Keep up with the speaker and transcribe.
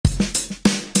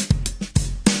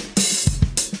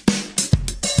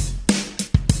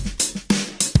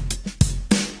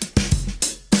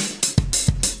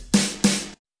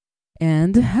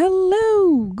And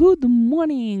hello, good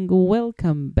morning.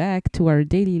 Welcome back to our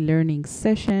daily learning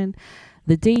session,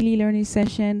 the daily learning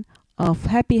session of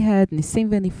Happy Head, Nisim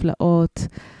Veniflaot,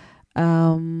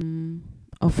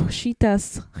 of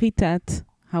Chitas, Chitat,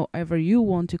 however you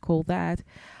want to call that.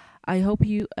 I hope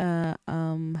you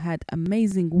had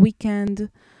amazing weekend.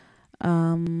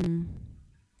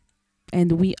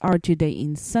 And we are today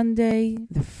in Sunday,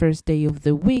 the first day of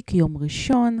the week, Yom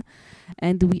Rishon,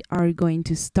 and we are going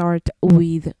to start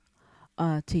with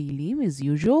Teheilim as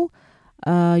usual.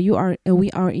 We are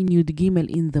in yudgimel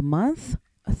in the month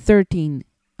 13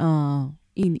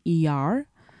 in Iyar.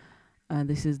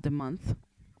 This is the month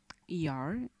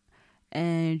Iyar,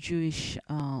 and Jewish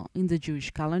in the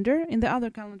Jewish calendar. In the other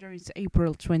calendar, it's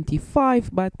April 25,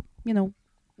 but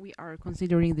we are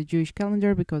considering the Jewish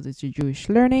calendar because it's a Jewish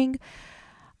learning.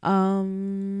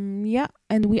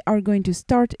 And we are going to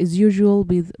start as usual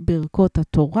with Birkot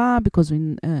Torah, because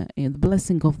in the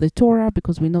blessing of the Torah,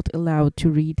 because we're not allowed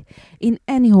to read in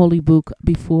any holy book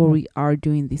before we are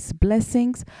doing these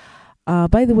blessings.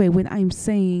 By the way, when I'm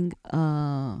saying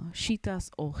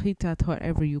Chitas or Chitat,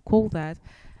 however you call that,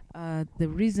 the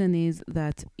reason is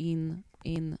that in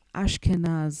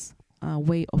Ashkenaz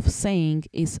way of saying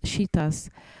is Chitas,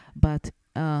 but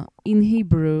in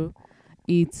Hebrew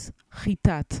it's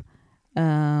Chitat.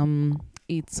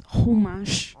 It's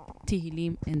Humash,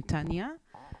 Teheilim, and Tania.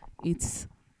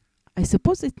 I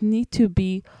suppose it need to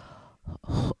be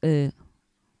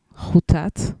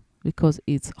Chutat, because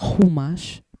it's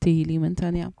Humash, Teheilim, and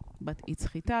Tania, but it's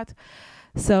Chitat.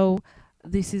 So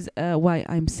this is why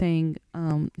I'm saying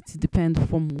it depends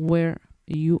from where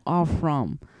you are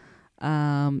from.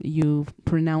 You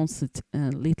pronounce it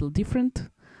a little different,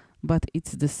 but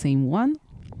it's the same one.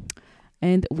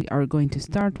 And we are going to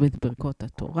start with Birkot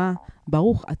Torah.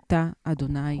 Baruch Ata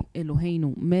Adonai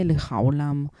Eloheinu Melech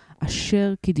Haolam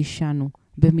Asher Kidishanu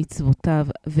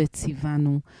B'mitzvotav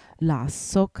V'tzivanu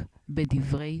La'asok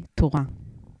B'divrei Torah.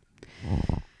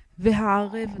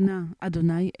 והערב נא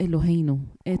אדוני אלוהינו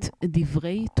את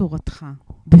דברי תורתך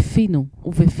בפינו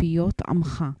ובפיות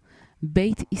עמך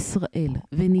בית ישראל,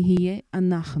 ונהיה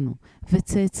אנחנו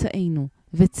וצאצאינו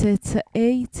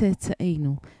וצאצאי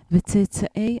צאצאינו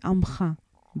וצאצאי עמך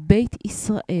בית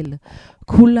ישראל,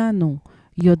 כולנו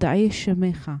יודעי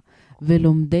שמך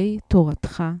ולומדי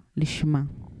תורתך לשמה.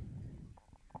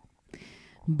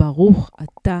 ברוך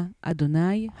אתה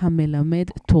אדוני המלמד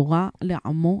תורה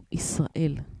לעמו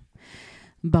ישראל.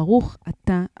 ברוך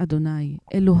אתה אדוני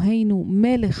אלוהינו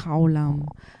מלך העולם,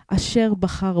 אשר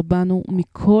בחר בנו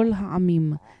מכל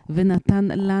העמים ונתן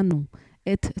לנו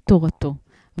את תורתו.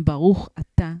 ברוך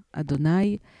אתה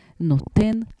אדוני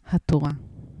נותן התורה.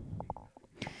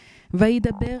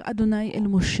 וידבר אדוני אל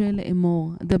משה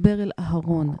לאמור, דבר אל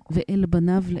אהרון ואל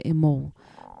בניו לאמור,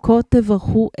 כה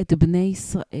תברכו את בני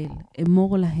ישראל,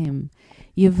 אמור להם,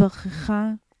 יברכך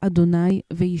אדוני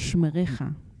וישמרך.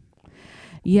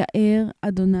 יאר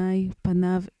אדוני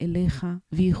פניו אליך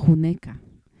ויחונקה.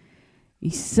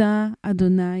 יישא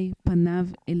אדוני פניו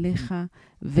אליך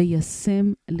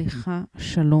וישם לך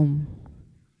שלום.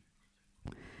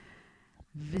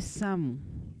 ושמו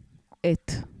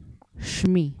את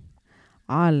שמי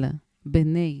על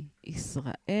בני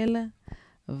ישראל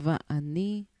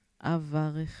ואני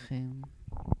אברכם.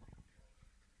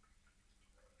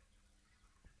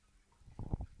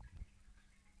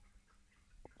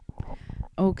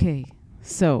 Okay,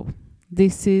 so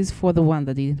this is for the one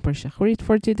that didn't pray Shacharit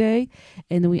for today,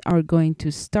 and we are going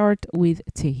to start with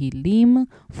Teheilim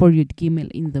for yudgimel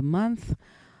in the month,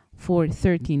 for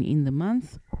 13 in the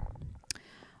month,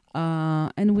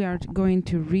 and we are going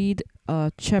to read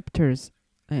chapters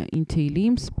in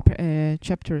Teheilim,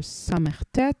 chapter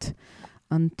Samech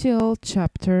until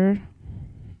chapter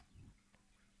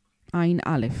Ain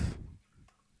Aleph.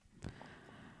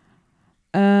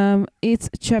 It's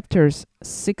chapters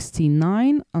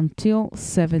 69 until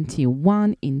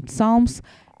 71 in Psalms,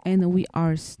 and we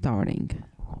are starting.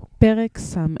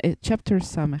 chapter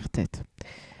ס"ט.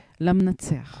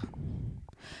 למנצח.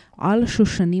 על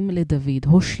שושנים לדוד,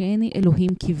 הושיעני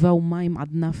אלוהים קיבה ומים עד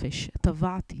נפש,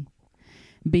 טבעתי.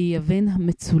 ביבן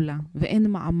המצולה,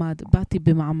 ואין מעמד, באתי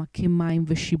במעמקי מים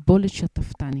ושיבולת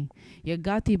שטפתני.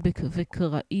 יגעתי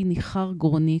וקראי ניחר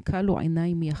גורני, קלו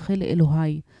עיניי מייחל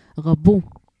לאלוהי, רבו.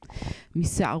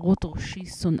 משערות ראשי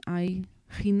שונאי,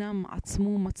 חינם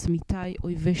עצמו מצמיתי,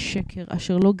 אויבי שקר,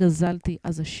 אשר לא גזלתי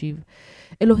אז אשיב.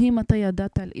 אלוהים אתה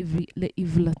ידעת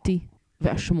לעבלתי,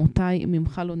 ואשמותי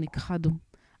ממך לא נכחדו,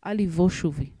 אל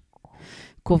יבושו בי.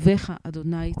 קובך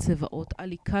אדוני צבאות,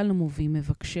 אל יקלמו בי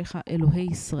מבקשך אלוהי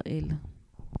ישראל.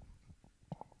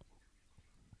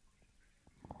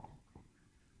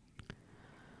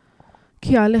 כי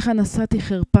כי עליך נשאתי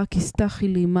חרפה, כסתה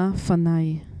כלימה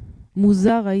פניי.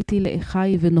 מוזר הייתי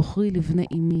לאחי ונוכרי לבני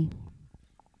אמי.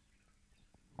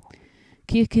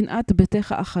 כי קנאת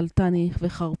ביתך אכלתני,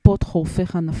 וחרפות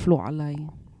חורפיך נפלו עליי.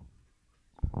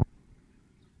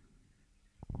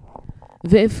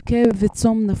 ואבכה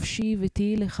וצום נפשי,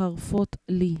 ותהי לחרפות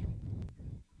לי.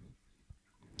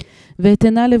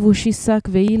 ואתנה לבושי שק,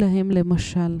 ויהי להם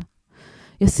למשל.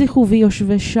 ישיחו בי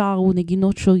יושבי שער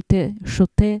ונגינות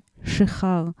שותה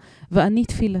שחר, ואני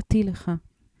תפילתי לך.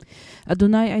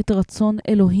 אדוני עת רצון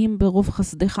אלוהים ברוב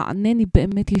חסדך, ענני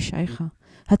באמת ישעך.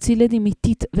 הצילני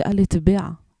מיתית ואל אטבע,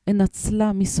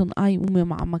 אנצלה משונאי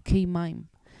וממעמקי מים.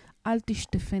 אל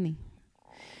תשטפני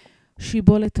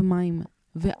שיבולת מים,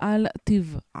 ואל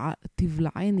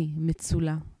תבלעני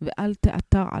מצולה, ואל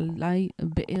תאתר עלי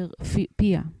באר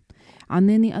פיה.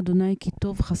 ענני אדוני כי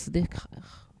טוב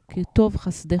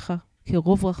חסדך,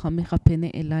 כרוב רחמך פנה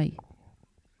אליי.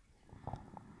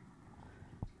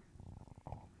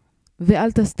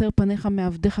 ואל תסתר פניך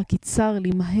מעבדך, כי צר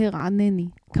לי, מהר ענני.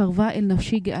 קרבה אל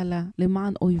נפשי גאלה,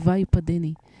 למען אויבי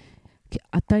פדני. כי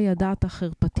אתה ידעת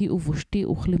חרפתי ובושתי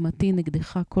וכלימתי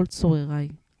נגדך כל צורריי.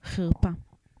 חרפה.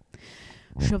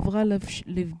 שברה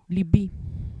ליבי,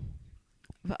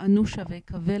 ואנושה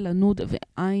ויקווה לנוד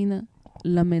ועין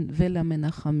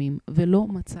ולמנחמים, ולא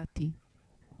מצאתי.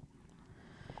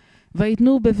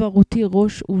 ויתנו בברותי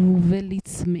ראש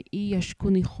ובלצמאי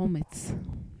ישכוני חומץ.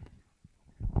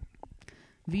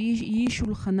 ויהי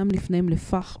שולחנם לפניהם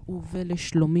לפח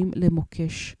ובלשלומים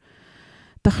למוקש.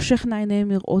 תחשכנה עיניהם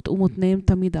מראות ומותניהם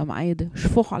תמיד המעד.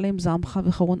 שפוך עליהם זעמך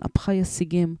וחרון אפך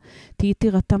ישיגם. תהי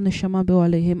תירתם נשמה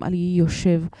באוהליהם על יהי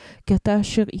יושב. כי אתה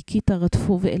אשר הכית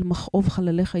רדפו ואל מכאוב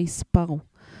חלליך יספרו.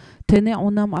 תנה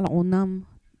עונם על עונם,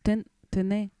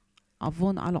 תנה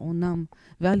עוון על עונם,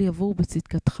 ואל יבואו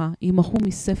בצדקתך. ימחו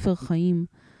מספר חיים,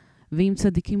 ועם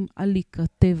צדיקים אל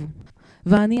יכתבו.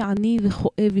 ואני עני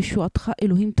וכואב, ישועתך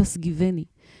אלוהים תסגיבני.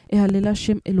 אהללה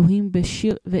שם אלוהים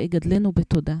בשיר ואגדלנו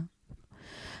בתודה.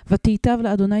 ותיטב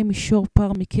לאדוני מישור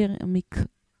פר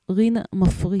מקרין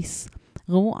מפריס.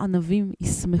 ראו ענבים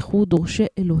ישמחו דורשי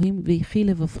אלוהים ויחי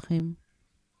לבבכם.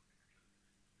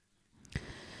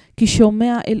 כי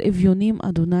שומע אל אביונים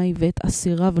אדוני ואת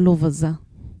אסיריו לא בזה.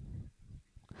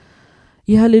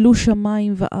 יהללו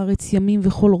שמיים וארץ ימים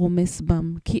וכל רומס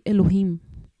בם, כי אלוהים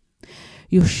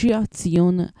יושיע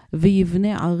ציון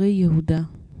ויבנה ערי יהודה.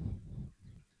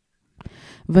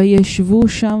 וישבו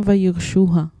שם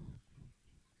וירשוה.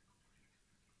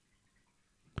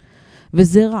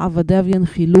 וזרע עבדיו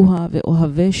ינחילוה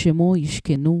ואוהבי שמו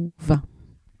ישכנו בה.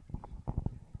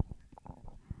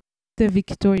 The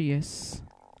victorious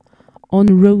on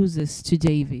roses to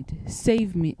David.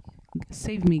 Save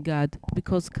me, God,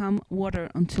 because come water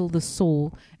until the soul,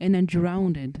 and I'm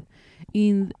drowned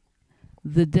in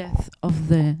the depth of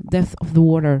the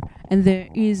water, and there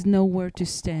is nowhere to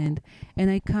stand. And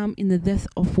I come in the depth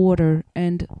of water,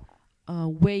 and a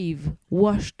wave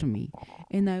washed me,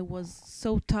 and I was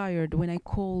so tired when I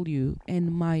called you, and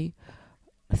my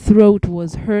throat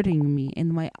was hurting me, and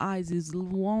my eyes is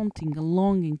wanting and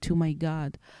longing to my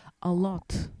God a lot.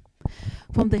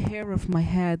 From the hair of my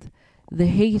head,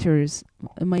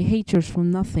 my haters from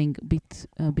nothing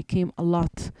became a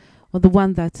lot. Or the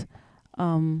one that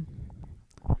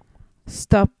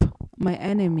stop my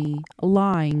enemy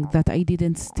lying that I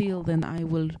didn't steal, then I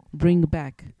will bring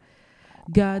back.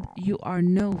 God, you are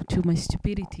no to my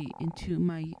stupidity and to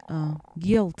my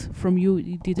guilt. From you,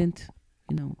 it didn't,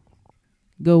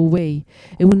 go away.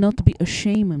 It will not be a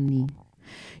shame on me.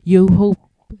 You hope,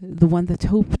 the one that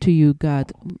hope to you, God,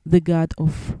 the God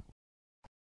of.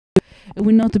 It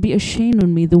will not be a shame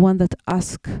on me, the one that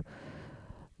ask,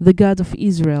 the God of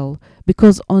Israel,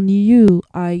 because on you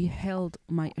I held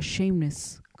my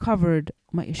ashamedness, covered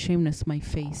my ashamedness, my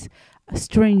face. A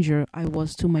stranger I was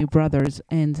to my brothers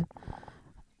and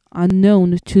unknown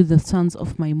to the sons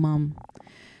of my mom.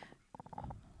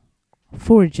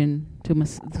 Foreign to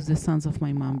the sons of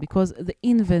my mom, because the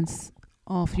invents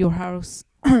of your house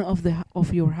of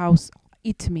your house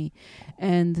eat me,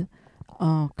 and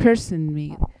cursing me.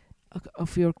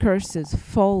 Of your curses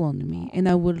fall on me, and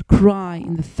I will cry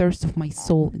in the thirst of my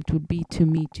soul. It will be to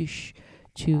me to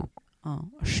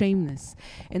shameless,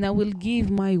 and I will give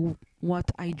what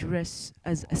I dress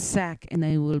as a sack, and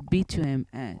I will be to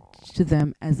them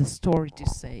as a story to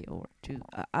say, or to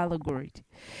allegory,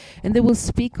 and they will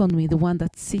speak on me, the one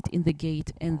that sit in the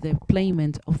gate, and the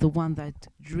playmate of the one that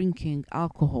drinking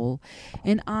alcohol,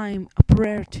 and I'm a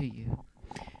prayer to you.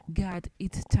 God,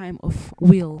 it's time of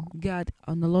will. God,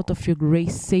 on a lot of your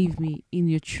grace, save me in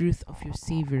your truth of your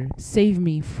Savior. Save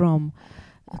me from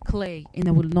clay, and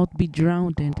I will not be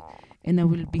drowned and I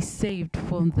will be saved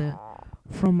from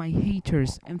my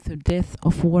haters and the death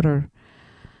of water.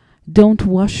 Don't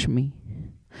wash me,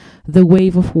 the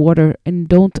wave of water, and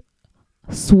don't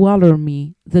swallow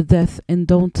me, the death, and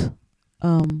don't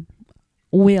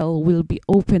will be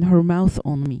open her mouth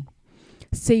on me.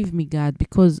 Save me, God,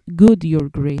 because good your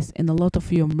grace and a lot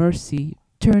of your mercy.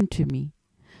 Turn to me.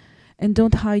 And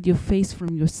don't hide your face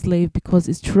from your slave, because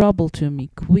it's trouble to me.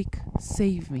 Quick,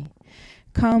 save me.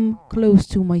 Come close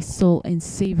to my soul and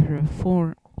save her,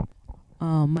 for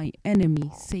my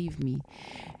enemy save me.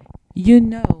 You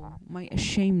know my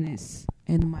ashamedness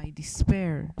and my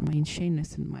despair, my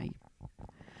ashamedness and my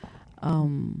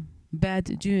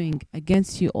bad doing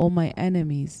against you, all my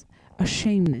enemies.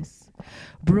 Ashamedness,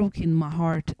 broken my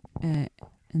heart and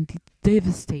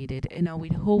devastated, and I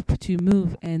would hope to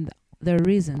move, and there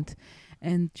isn't,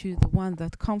 and to the one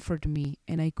that comforted me,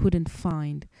 and I couldn't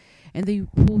find, and they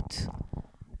put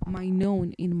my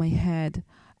known in my head,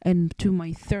 and to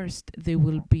my thirst they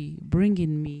will be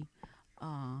bringing me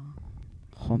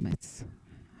chometz.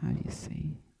 How do you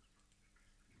say?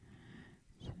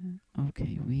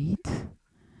 Okay, wait.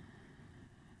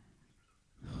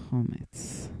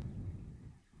 Chometz.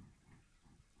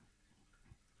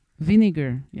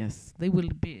 Vinegar, yes, they'll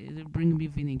bring me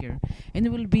vinegar, and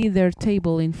it will be their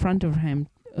table in front of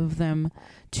them,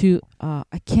 to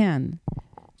a can,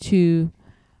 to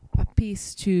a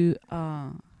piece, to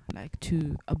like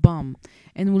to a bomb,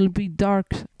 and will be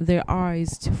dark their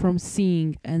eyes from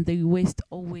seeing, and they waste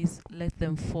always let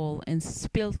them fall, and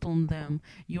spilt on them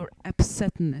your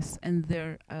upsetness, and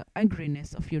their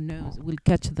angriness of your nose will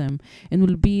catch them, and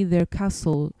will be their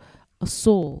castle, a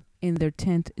soul in their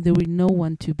tent. There will no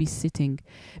one to be sitting,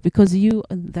 because you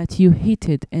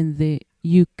hated, and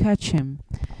you catch him,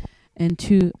 and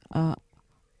to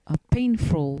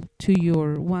painful to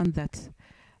your one that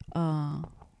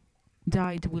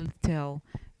died will tell,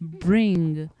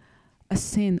 bring a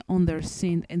sin on their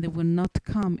sin, and they will not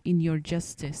come in your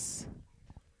justice,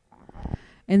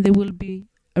 and they will be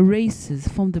erases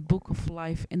from the book of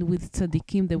life, and with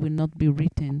tzaddikim they will not be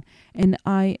written, and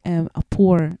I am a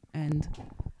poor and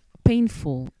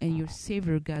painful, and your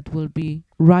Savior God will be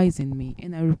rising me,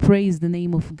 and I will praise the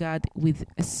name of God with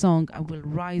a song. I will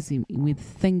rise him with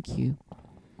thank you,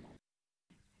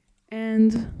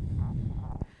 and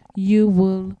you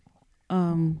will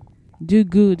do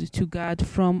good to God,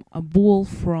 from a bull,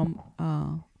 from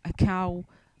a cow,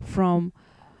 from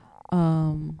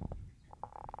a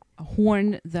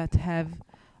horn that have,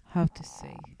 how to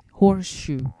say,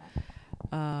 horseshoe,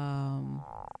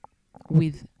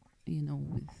 with,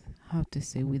 with, how to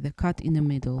say, with a cut in the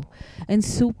middle, and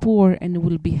so poor, and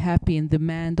will be happy in the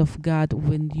demand of God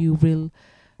when you will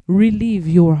relieve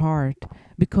your heart,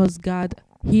 because God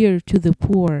here to the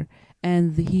poor,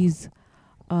 and he's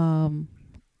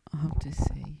how to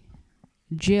say,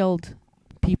 jailed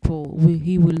people,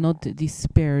 he will not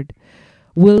despaired,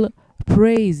 will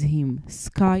praise him,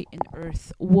 sky and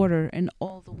earth, water, and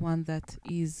all the one that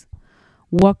is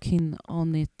walking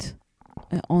on it,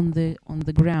 on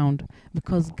the ground,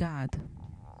 because God,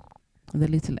 the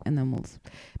little animals,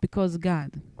 because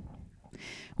God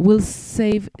will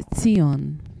save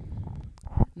Zion.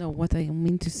 No, what I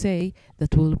mean to say,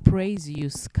 that will praise you,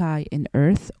 sky and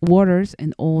earth, waters,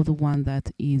 and all the one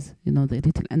that is, the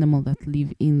little animal that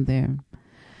live in there.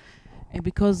 And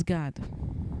because God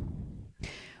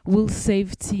will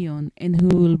save Zion, and who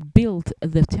will build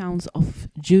the towns of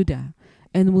Judah,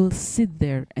 and will sit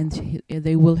there, and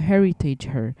they will heritage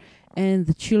her, and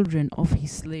the children of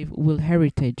his slave will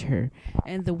heritage her,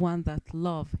 and the one that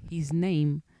love his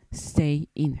name stay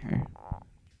in her.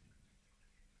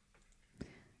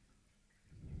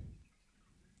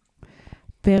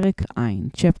 פרק עין,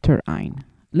 chapter עין.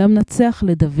 למנצח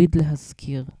לדוד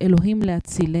להזכיר, אלוהים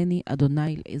להצילני,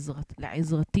 אדוני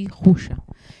לעזרתי חושה.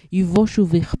 יבושו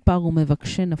ויחפרו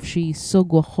מבקשי נפשי,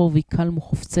 יסוגו אחור ויקלמו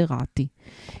חופצי רעתי.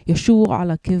 ישובו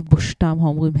על עקב בושתם,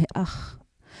 האומרים, האח,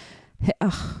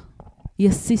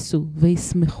 יסיסו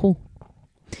וישמחו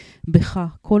בך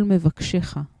כל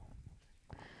מבקשך.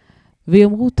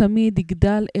 ויאמרו תמיד,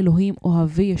 יגדל אלוהים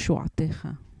אוהבי ישועתך.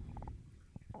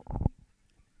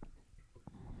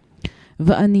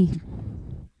 ואני,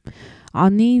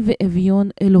 עני ואביון,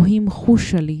 אלוהים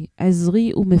חושה לי,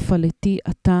 עזרי ומפלטי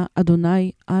אתה,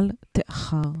 אדוני אל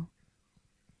תאחר.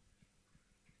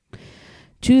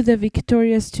 To the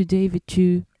victorious, to David,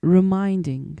 to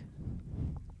reminding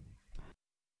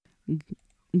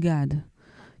God,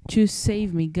 to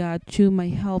save me, God, to my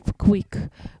help quick,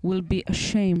 will be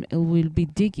ashamed, and will be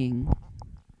digging.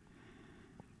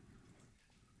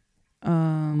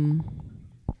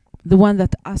 The one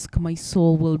that ask my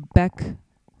soul will back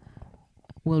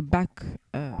will back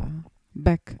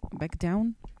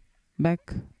down.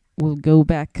 Back will go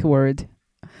backward.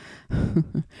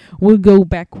 Will go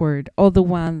backward. Or the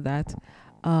one that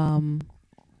and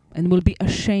will be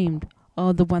ashamed,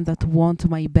 or the one that want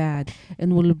my bad,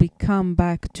 and will become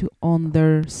back to on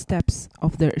their steps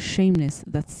of their ashamedness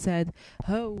that said,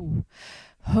 ho,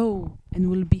 ho, and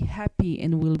will be happy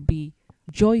and will be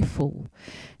joyful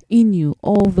in you.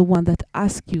 All the one that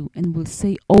ask you and will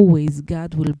say always,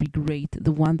 God will be great.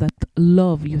 The one that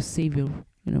love your Savior,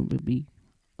 will be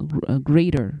a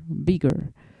greater,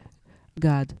 bigger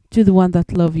God. To the one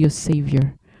that love your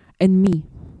Savior and me,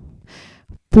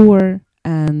 poor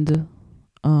and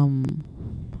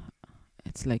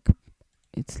it's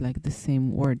like the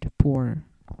same word, poor.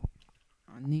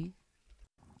 Ani.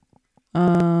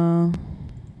 1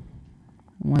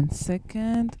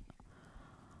 second.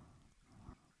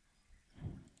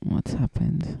 What's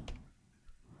happened?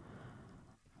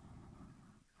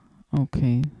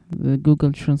 Okay, the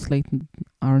Google Translate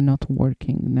are not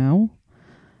working now.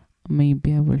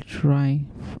 Maybe I will try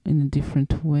in a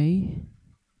different way.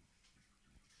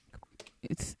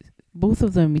 It's both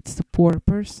of them. It's the poor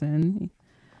person.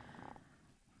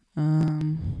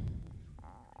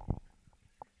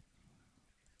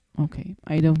 Okay,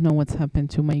 I don't know what's happened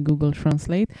to my Google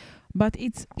Translate, but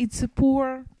it's a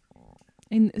poor,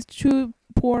 in two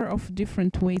poor of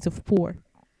different ways of poor.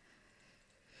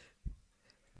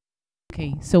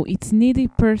 Okay, so it's needy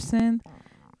person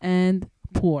and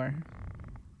poor.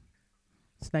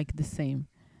 It's like the same.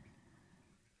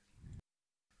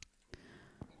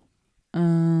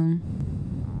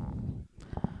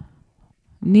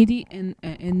 Needy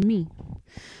and me.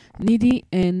 Needy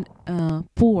and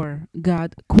poor.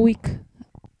 God, quick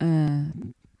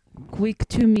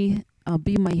to me.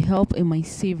 Be my help and my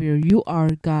Savior. You are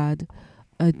God.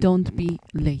 Don't be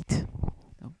late.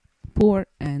 Poor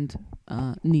and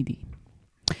needy.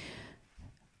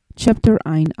 Chapter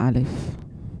Ein Aleph.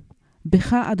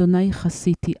 בך אדוני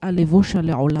חסיתי, אל לבושה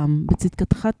לעולם,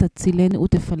 בצדקתך תצילני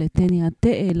ותפלטני, הטה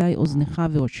אלי אוזנך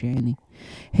והושיעני.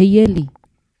 היה לי.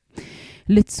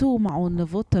 לצור מעון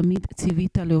לבוא תמיד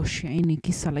ציווית להושיעני,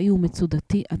 כי סלעי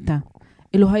ומצודתי אתה.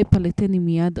 אלוהי פלטני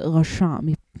מיד רשע,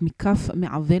 מכף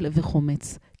מעבל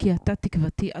וחומץ, כי אתה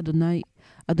תקוותי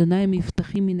אדוני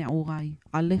מבטחי מנעורי,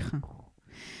 עליך.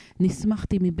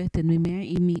 נשמחתי מבטן,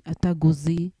 ממעי אמי אתה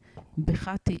גוזי,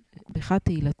 בך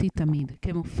תהילתי תמיד.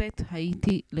 כמופת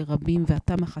הייתי לרבים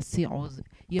ואתה מחסי עוז.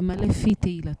 ימלא פי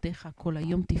תהילתך, כל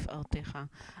היום תפארתך.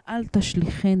 אל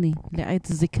תשליכני לעת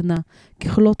זקנה,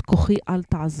 ככלות כוחי אל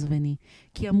תעזבני.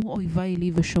 כי אמרו אויבי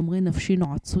לי ושומרי נפשי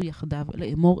נועצו יחדיו.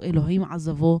 לאמור אלוהים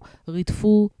עזבו,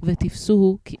 רדפו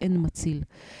ותפסוהו, כי אין מציל.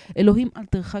 אלוהים אל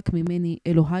תרחק ממני,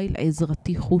 אלוהי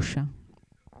לעזרתי חושה.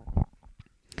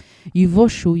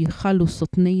 יבושו יחלו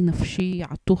סותני נפשי,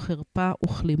 יעטו חרפה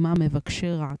וכלימה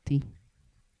מבקשי רעתי.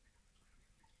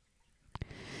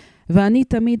 ואני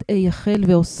תמיד אייחל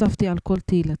והוספתי על כל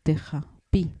תהילתך,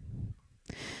 פי.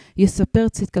 יספר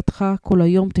צדקתך כל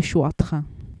היום תשועתך.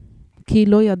 כי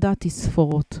לא ידעתי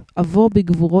ספורות, אבוא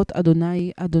בגבורות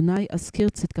אדוני, אדוני אזכיר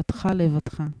צדקתך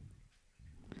לבדך.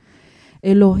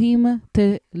 אלוהים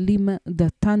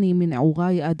תלימדתני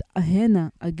מנעורי, עד הנה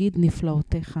אגיד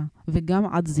נפלאותיך, וגם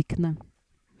עד זקנה.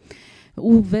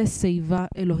 ובשיבה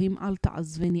אלוהים אל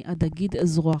תעזבני, עד אגיד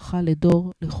זרועך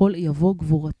לדור, לכל יבוא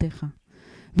גבורתך.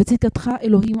 וצדקתך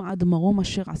אלוהים עד מרום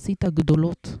אשר עשית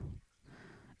גדולות.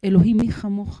 אלוהים מי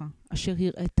כמוך, אשר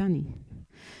הראתני.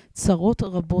 צרות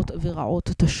רבות ורעות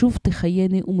תשוב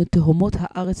תחייני, ומתהומות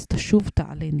הארץ תשוב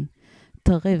תעלני.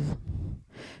 תרב.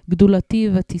 גדולתי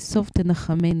ותיסוף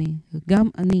תנחמני, גם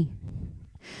אני.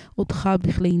 אותך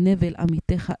בכלי נבל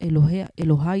עמיתך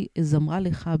אלוהי אזמרה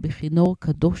לך בכינור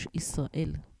קדוש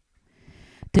ישראל.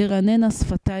 תרננה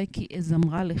שפתי כי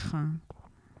אזמרה לך,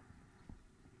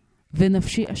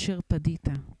 ונפשי אשר פדית.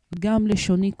 גם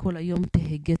לשוני כל היום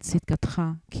תהגה צדקתך,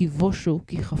 כי בושו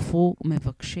כי חפרו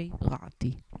מבקשי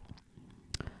רעתי.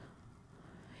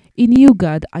 In you,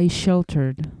 God, I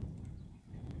sheltered.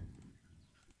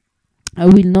 I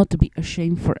will not be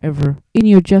ashamed forever. In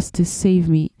your justice, save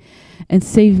me, and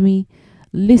save me.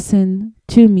 Listen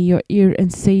to me, your ear,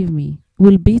 and save me.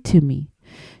 Will be to me,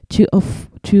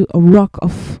 to a rock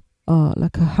of,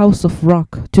 like a house of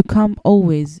rock, to come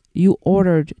always. You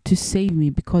ordered to save me,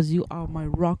 because you are my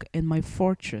rock and my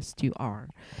fortress. You are.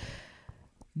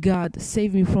 God,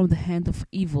 save me from the hand of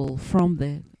evil, from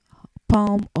the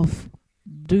palm of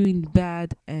doing bad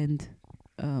and,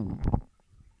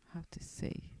 how to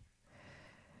say,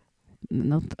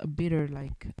 not a bitter,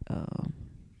 like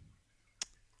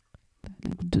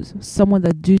someone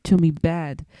that do to me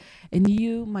bad. And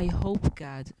you, my hope,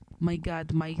 God, my God,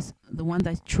 the one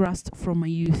that I trust from my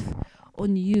youth,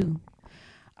 on you.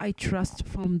 I trust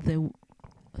from the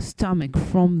stomach,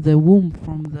 from the womb,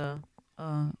 from the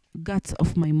guts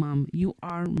of my mom. You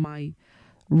are my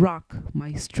rock,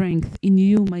 my strength. In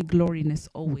you, my gloriness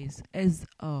always. As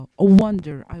a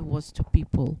wonder I was to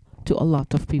people, to a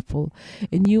lot of people.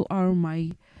 And you are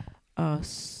my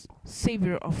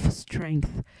savior of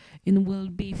strength. And will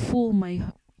be full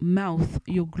my mouth,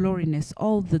 your gloriness,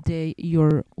 all the day,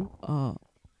 your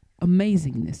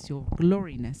amazingness, your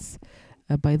gloriness.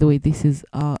 By the way, this is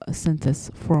a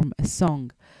sentence from a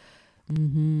song.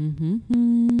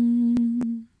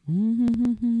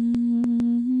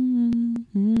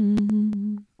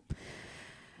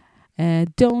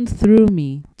 Don't throw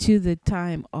me to the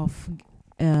time of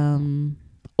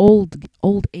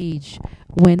old age,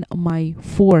 when my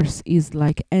force is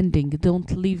like ending.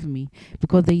 Don't leave me,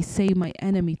 because they say my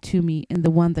enemy to me, and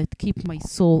the one that keep my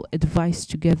soul advice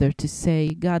together to say,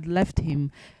 God left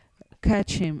him,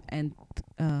 catch him and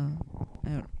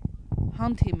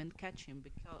hunt him and catch him,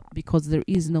 because there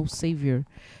is no savior.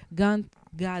 God,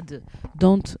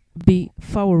 don't be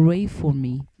far away from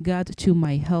me. God, to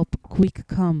my help quick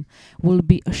come. Will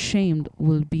be ashamed,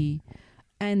 will be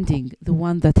ending. The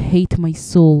one that hate my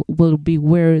soul will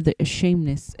beware the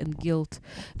ashamedness and guilt.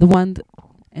 The one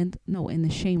and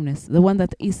ashamedness. The one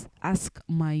that is ask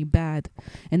my bad,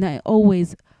 and I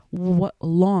always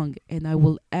long, and I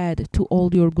will add to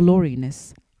all your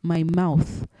gloriness. My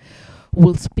mouth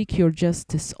will speak your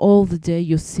justice all the day,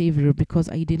 your savior, because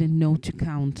I didn't know to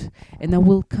count. And I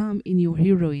will come in your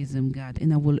heroism, God,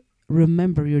 and I will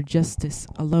remember your justice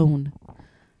alone.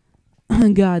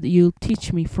 God, you'll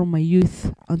teach me from my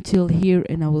youth until here,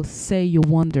 and I will say your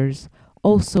wonders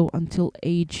also until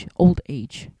old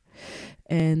age,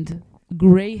 and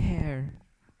gray hair,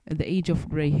 at the age of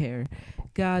gray hair.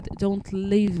 God, don't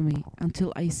leave me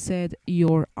until I said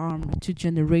your arm to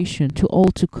generation, to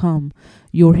all to come,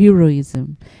 your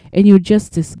heroism and your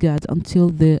justice, God, until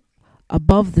the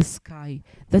above the sky,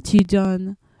 that you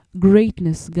done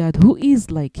greatness, God, who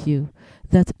is like you,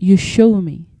 that you show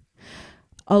me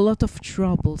a lot of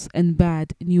troubles and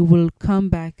bad, and you will come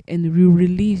back and you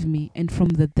relieve me, and from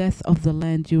the death of the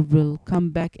land you will come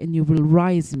back and you will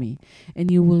rise me,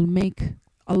 and you will make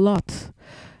a lot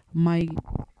my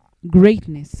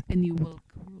greatness, and you will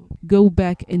go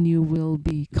back and you will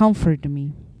be comfort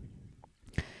me.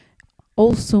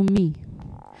 Also me,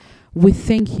 we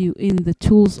thank you in the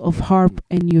tools of harp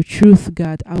and your truth,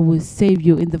 God. I will save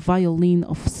you in the violin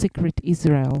of secret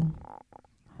Israel.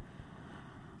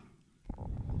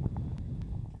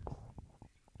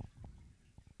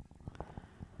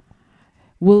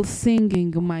 Will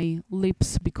singing my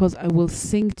lips, because I will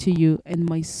sing to you, and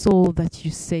my soul that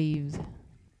you saved.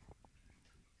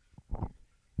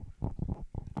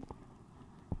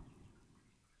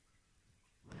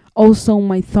 Also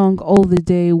my tongue all the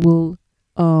day will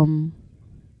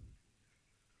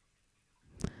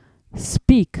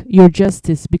speak your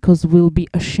justice, because we'll be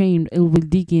ashamed, it will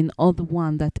dig in all the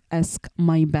one that ask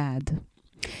my bad.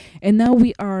 And now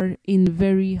we are in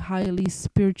very highly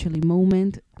spiritually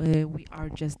moment. We are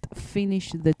just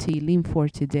finished the Teheilim for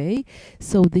today.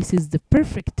 So this is the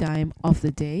perfect time of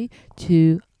the day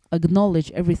to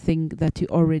acknowledge everything that you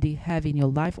already have in your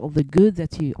life, all the good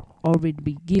that you already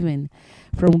be given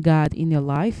from God in your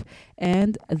life,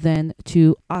 and then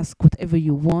to ask whatever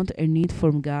you want or need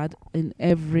from God in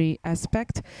every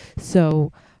aspect.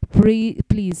 So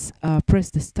please press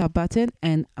the stop button,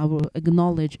 and I will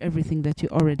acknowledge everything that you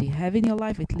already have in your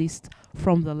life, at least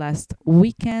from the last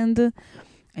weekend.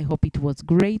 I hope it was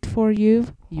great for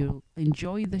you. You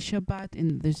enjoy the Shabbat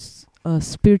in this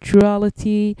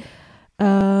spirituality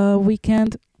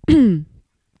weekend.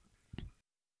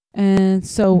 And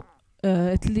so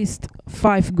at least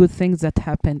 5 good things that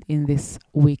happened in this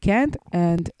weekend,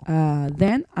 and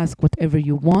then ask whatever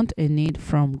you want and need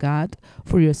from God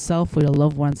for yourself, for your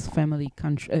loved ones, family,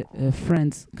 country,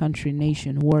 friends, country,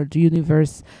 nation, world,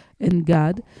 universe, and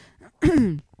God.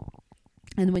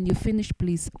 And when you finish,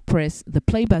 please press the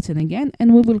play button again,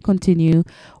 and we will continue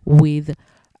with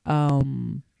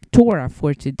Torah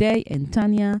for today. And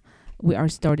Tania, we are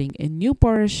starting a new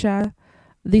parasha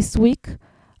this week.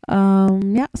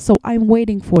 So I'm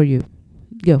waiting for you.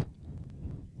 Go.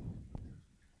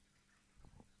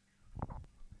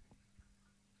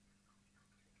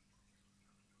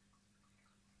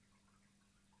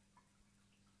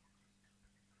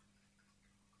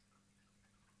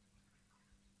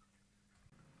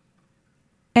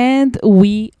 And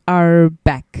we are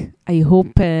back. I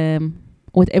hope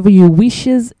whatever you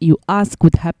wishes, you ask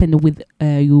would happen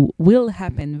you will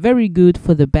happen very good,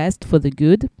 for the best, for the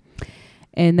good.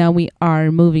 And now we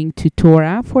are moving to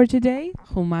Torah for today,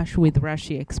 Humash with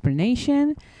Rashi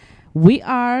explanation. We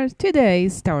are today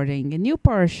starting a new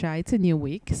parasha. It's a new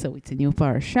week, so it's a new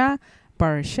parasha,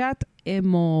 Parashat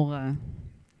Emor.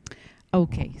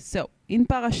 Okay, so in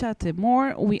Parashat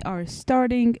Emor, we are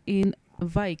starting in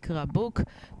Vayikra book,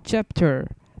 chapter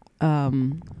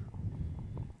Chaf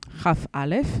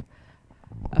Aleph,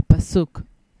 Pasuk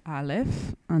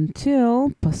Aleph,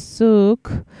 until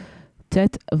Pasuk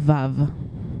Tet Vav.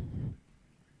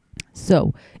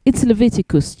 So, it's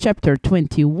Leviticus chapter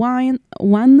 21,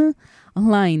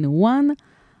 line 1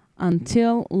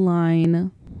 until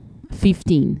line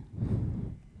 15.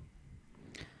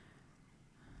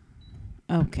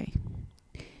 Okay.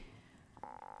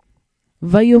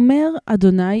 ויאמר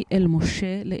אדוני אל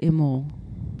משה לאמור,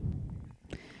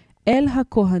 אל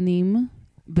הכהנים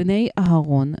בני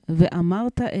אהרון,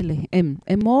 ואמרת אליהם,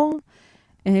 אמור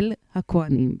אל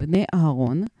הכהנים בני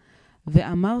אהרון,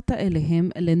 ואמרת אליהם,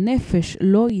 לנפש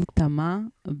לא יטמע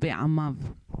בעמיו.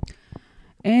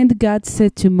 And God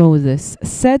said to Moses,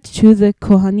 said to the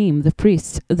Kohanim, the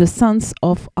priests, the sons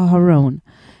of Aaron,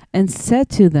 and said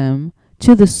to them,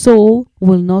 to the soul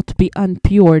will not be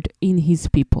unpured in his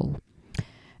people.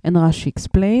 And Rashi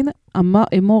explained,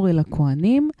 אמור אל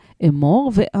הכהנים,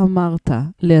 אמור ואמרת,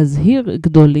 להזהיר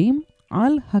גדולים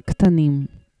על הקטנים.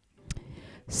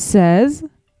 Says,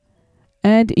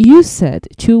 and you said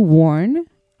to warn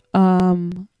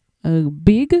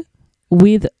big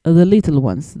with the little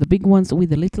ones, the big ones with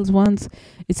the little ones.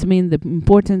 It's mean the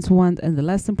important one and the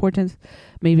less important,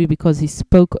 maybe because he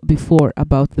spoke before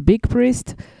about the big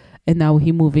priest, and now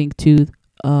he moving to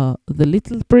the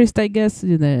little priest, I guess,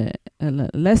 the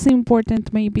less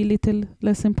important, maybe little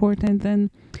less important than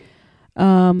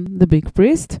the big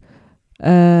priest.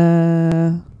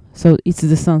 So it's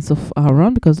the sons of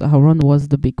Aaron, because Aaron was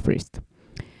the big priest.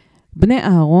 בני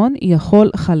אהרון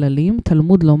יכול חללים,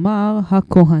 תלמוד לומר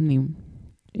הכהנים.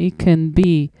 It can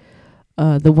be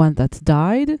the one that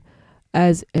died,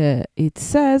 as it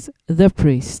says, the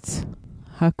priests,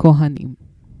 הכהנים.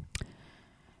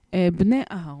 בני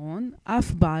אהרון,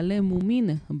 אף בעלי מומין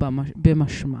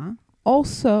במשמע,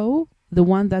 also the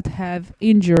one that have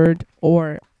injured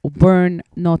or burn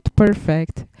not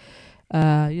perfect,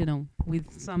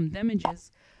 with some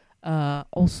damages,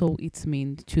 also it's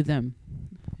mean to them.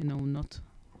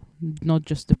 Not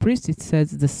just the priest, it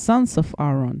says the sons of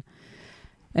Aaron.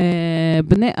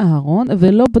 בני אהרון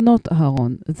ולא בנות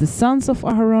אהרון, the sons of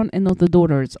Aaron and not the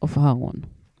daughters of Aaron.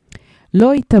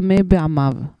 לא יטמא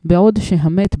בעמיו, בעוד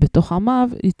שהמת בתוך עמיו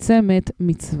יצא מת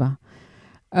מצווה.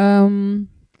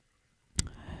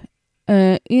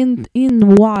 In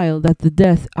while that the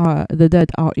dead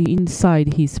are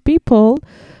inside his people,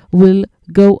 will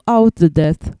go out the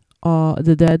dead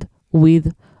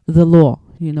with the law,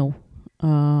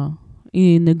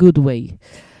 in a good way.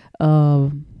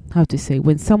 How to say,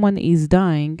 when someone is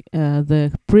dying,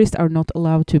 the priests are not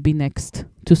allowed to be next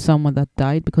to someone that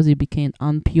died because he became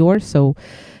impure. So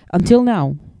until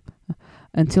now,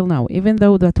 even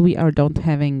though that we don't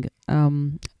having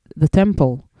the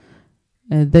temple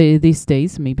these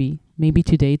days, maybe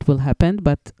today it will happen,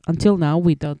 but until now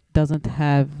we doesn't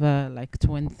have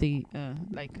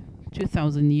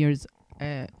 2,000 years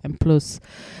and plus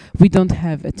we don't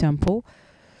have a temple.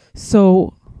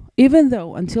 So even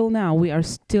though until now we are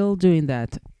still doing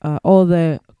that, all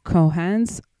the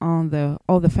Kohens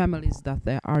all the families that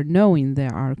they are knowing they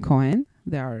are Kohen,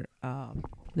 they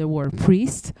were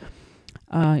priests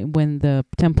when the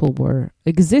temple were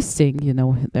existing.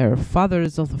 Their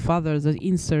fathers of the fathers, the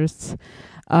inserts.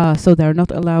 So they are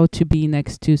not allowed to be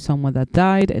next to someone that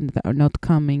died, and they are not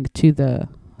coming to the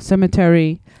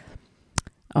cemetery.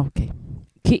 Okay.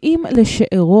 כי אם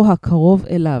לשארו הקרוב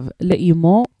אליו,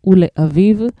 לאמו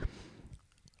ולאביו,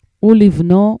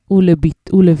 ולבנו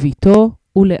ולביתו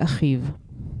ולאחיו.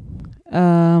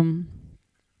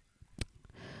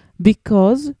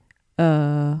 Because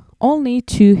only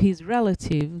to his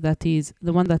relative, that is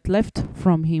the one that left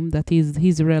from him, that is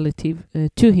his relative,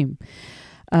 to him,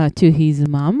 to his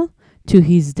mom, to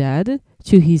his dad,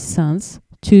 to his sons,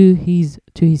 to his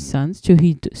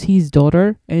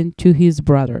daughter, and to his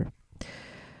brother.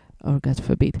 Or God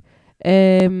forbid.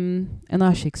 And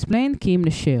Rashi explained, כי אם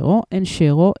לשארו, אין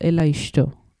שארו אלא אשתו.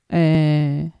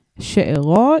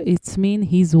 שארו, it means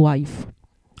his wife.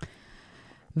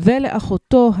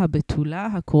 ולאחותו הבתולה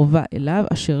הקרובה אליו,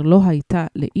 אשר לא הייתה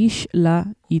לאיש לה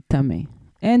יטמא.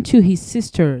 And to his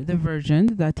sister, the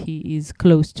virgin, that he is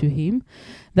close to him,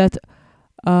 that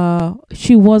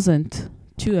she wasn't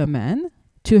to a man,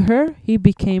 To her, he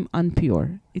became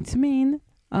impure. It means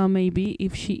maybe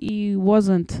if she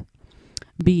wasn't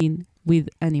being with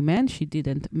any man, she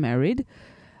didn't married.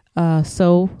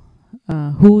 So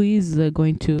who is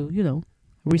going to,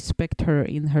 respect her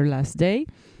in her last day?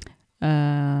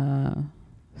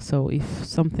 So if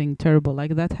something terrible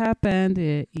like that happened,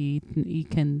 he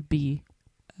can be,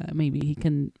 maybe he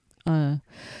can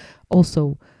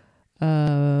also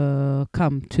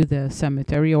come to the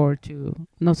cemetery, or to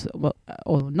not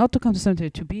to come to the cemetery,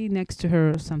 to be next to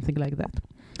her, something like that.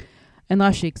 And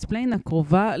Rashi explained,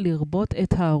 הקרובה לרבות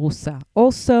את הארוסה.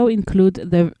 Also include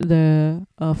the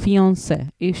fiancé,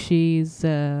 if she's,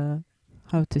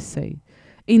 how to say,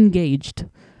 engaged.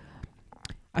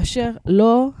 אשר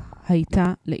לא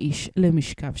הייתה לאיש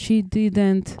למשכב. She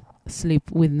didn't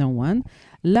sleep with no one.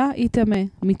 לה יטמא,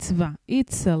 מצווה.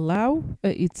 It's a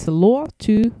law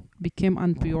to become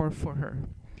impure for her.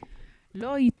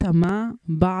 לא יטמא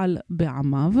בעל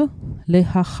בעמיו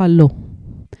להחלו.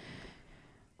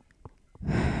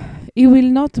 He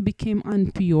will not become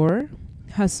impure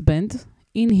husband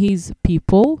in his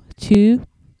people to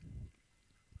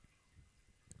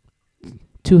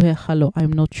hechalo.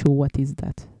 I'm not sure what is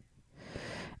that.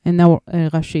 And now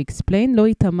Rashi explained, לא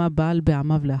יטמא בעל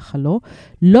בעמיו להחלו,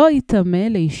 לא יטמא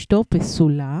לאשתו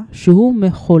פסולה, שהוא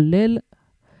מחולל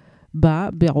בה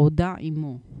בעודה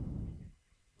עמו.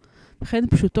 לכן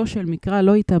פשוטו של מקרא,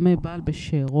 לא יטמא בעל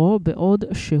בשארו, בעוד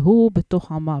שהוא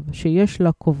בתוך עמיו, שיש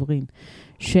לה קוברין,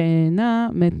 שאינה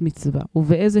מת מצווה.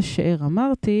 ובאיזה שאר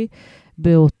אמרתי,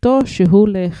 באותו שהוא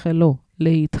להחלו,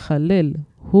 להתחלל,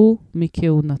 הוא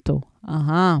מכהונתו.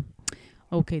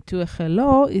 Okay, to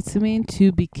החלו, it means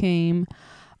to become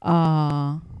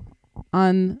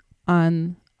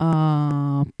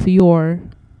pure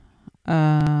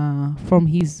from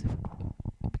his,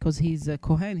 because he's a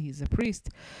Kohen, he's a priest,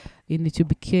 he needs to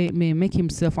make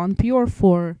himself impure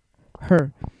for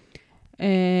her.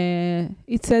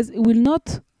 It says it will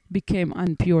not become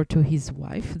impure to his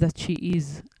wife, that she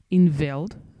is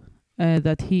unveiled,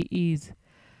 that he is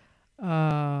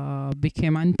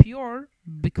became impure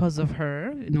because of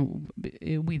her,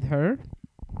 with her,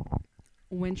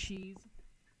 when she's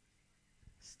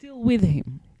still with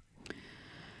him.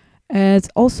 As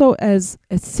also as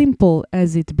simple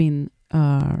as it been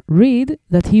read,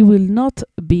 that he will not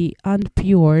be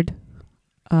unpured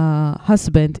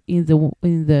husband in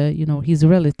the his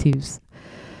relatives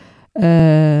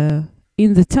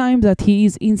in the time that he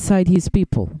is inside his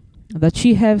people, that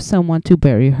she have someone to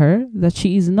bury her, that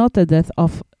she is not a death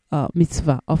of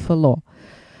mitzvah, of a law.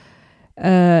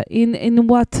 In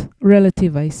what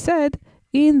relative I said,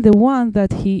 in the one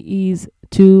that he is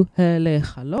to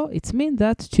lechalo, it means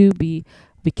that to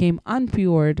became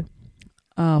unpured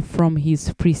from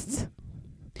his priests.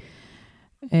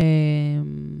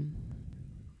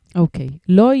 Okay.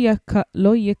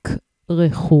 לא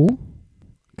יקרחו,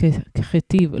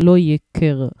 ככתיב לא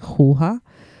יקרחוה,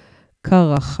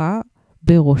 קרחה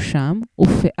בראשם,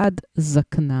 ופאת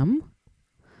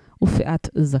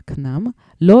זקנם,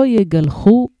 לא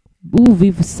יגלחו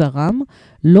ובבשרם,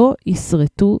 לא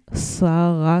יסרטו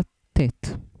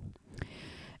סרטט.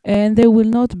 And they will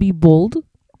not be bald,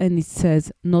 and it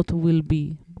says not will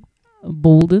be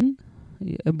bolding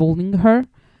her,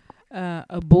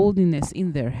 a boldness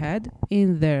in their head,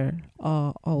 in their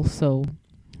also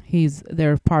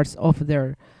their parts of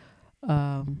their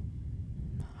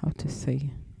how to say,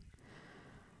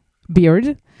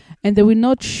 beard, and they will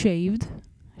not shave,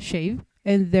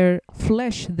 and their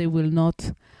flesh they will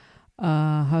not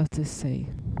how to say,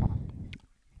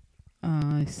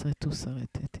 יסרטו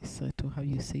סרטט, יסרטו, how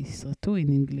you say יסרטו in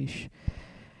English,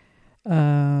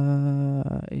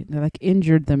 like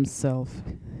injured themselves.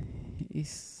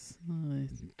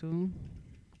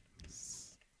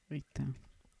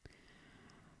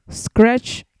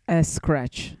 Scratch a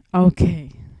scratch. Okay,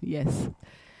 yes.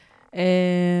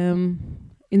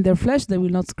 In their flesh they will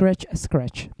not scratch a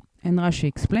scratch. And Rashi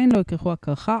explained, לא יקרחו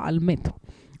הקרחה על מת,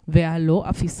 והלא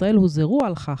אף ישראל הוזרו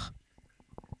על כך.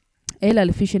 אלא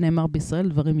לפי שנאמר בישראל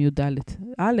דברים י"ד.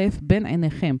 א', בין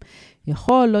עיניכם,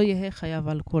 יכול לא יהיה חייב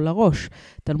על כל הראש.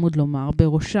 תלמוד לומר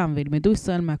בראשם, וילמדו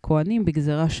ישראל מהכהנים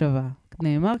בגזרה שווה.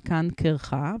 נאמר כאן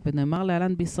קרחה, ונאמר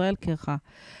להלן בישראל קרחה.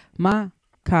 מה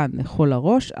כאן לכל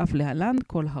הראש, אף להלן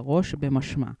כל הראש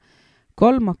במשמע.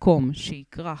 כל מקום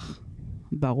שיקרח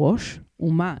בראש,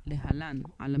 ומה להלן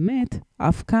על מת,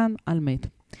 אף כאן על מת.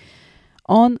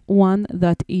 On one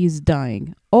that is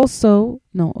dying. Also,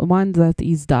 no, one that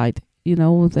is died.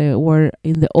 They were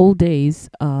in the old days,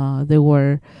 they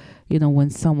were, when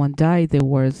someone died, they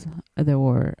were,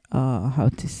 how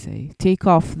to say, take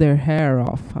off their hair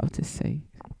off, how to say.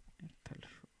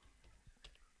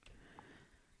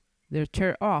 They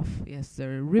tear off. Yes, they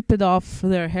ripped off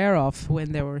their hair off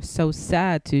when they were so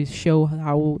sad, to show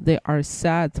how they are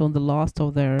sad on the loss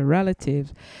of their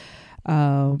relatives.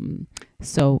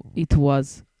 So it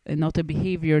was not a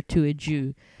behavior to a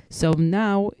Jew. So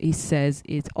now he says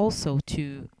it also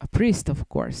to a priest, of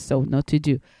course, so not to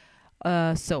do.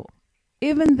 So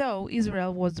even though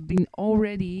Israel was being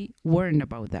already warned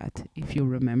about that, if you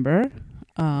remember,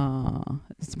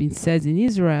 it's been said in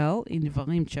Israel, in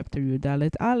Devarim chapter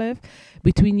Yudalet Aleph,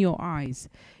 between your eyes.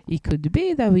 It could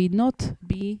be that we not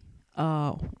be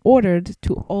ordered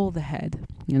to all the head.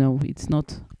 It's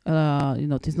not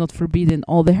it's not forbidden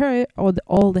all the hair or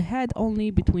all the head,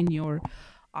 only between your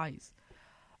eyes.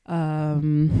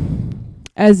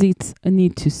 As it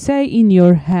need to say, in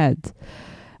your head,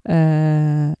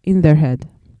 in their head.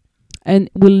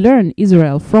 And we'll learn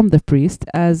Israel from the priest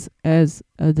as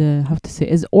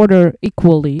order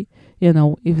equally.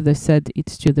 If they said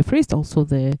it's to the priest, also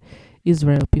the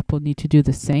Israel people need to do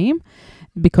the same,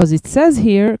 because it says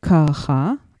here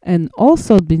karacha, and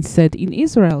also been said in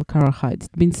Israel karacha. It's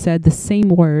been said the same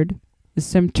word, the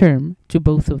same term to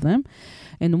both of them.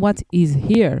 And what is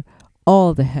here,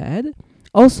 all the head,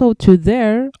 also to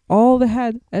there, all the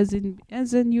head, as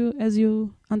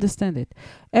you understand it.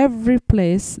 Every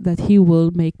place that he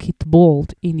will make it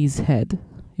bald in his head,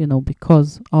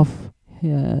 because of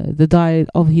the diet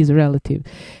of his relative.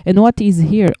 And what is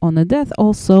here on the death,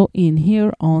 also in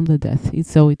here on the death.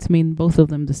 So it means both of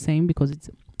them the same, because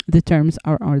the terms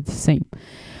are the same.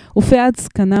 ופעד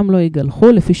זקנם לא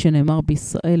יגלחו, לפי שנאמר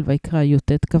בישראל ויקרא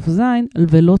י"ט כ"ז,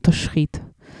 ולא תשחית.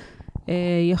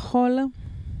 יכול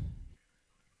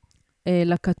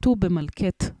לכתוב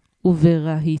במלכת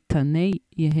וברהיתני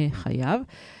יהא חייב.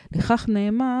 לכך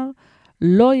נאמר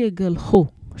לא יגלחו,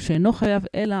 שאינו חייב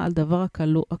אלא על דבר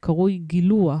הקרוי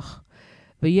גילוח,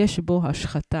 ויש בו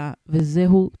השחתה,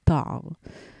 וזהו תער.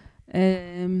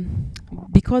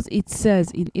 Because it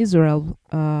says in Israel,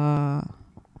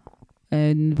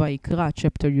 in Vayikra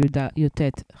chapter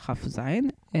Yutet Chaf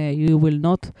Zayin, you will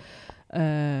not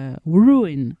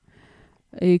ruin.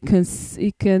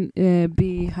 It can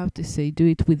be, how to say, do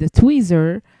it with a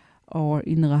tweezer, or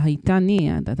in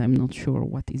Rahitania, that I'm not sure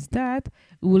what is that,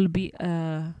 will be,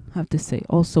 how to say,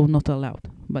 also not allowed.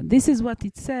 But this is what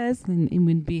it says, and it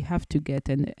will be have to get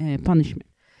a punishment.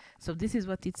 So this is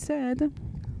what it said,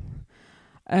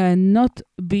 not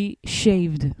be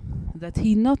shaved, that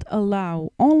he not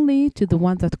allow only to the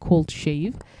one that called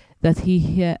shave, that he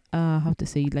how to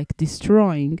say, like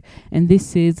destroying, and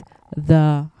this is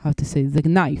the, how to say, the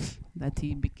knife that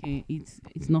he became,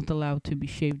 it's not allowed to be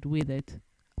shaved with it,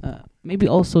 maybe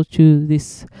also to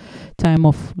this time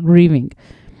of grieving.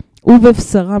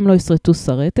 ובבשרם לא ישרטו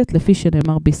שרטת, לפי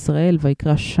שנאמר בישראל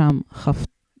ויקרא שם ח'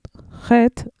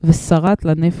 ושרת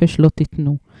לנפש לא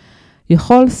תיתנו.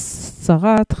 יכול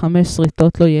שרת 5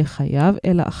 שריטות לא יהיה חייב,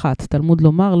 אלא 1. תלמוד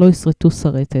לומר לא ישרטו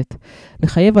שרטת.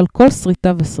 לחייב על כל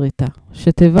שריטה ושריטה.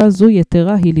 שתיבה זו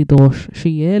יתרה היא לדרוש.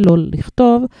 שיהיה לו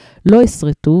לכתוב לא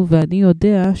ישרטו, ואני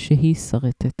יודע שהיא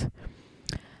שרטת.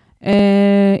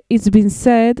 It's been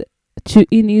said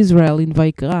in Israel, in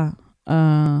Vayikra,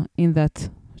 in that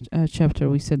chapter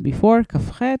we said before,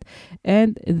 kafchet,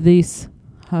 and this,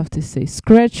 have to say,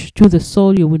 scratch to the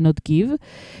soul you will not give.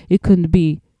 It can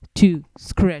be to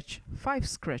scratch 5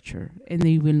 scratcher, and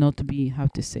they will not be, how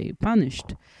to say,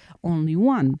 punished. Only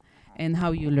 1. And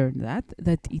how you learn that?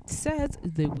 That it says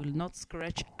they will not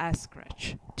scratch a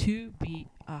scratch. To be,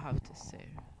 how to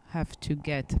say, have to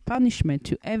get punishment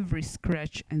to every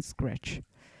scratch and scratch.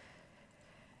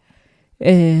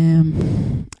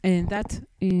 And that,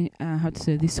 how to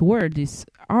say, this word, this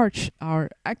arch, our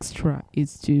extra,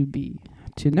 is to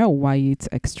know why it's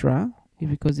extra,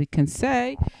 because it can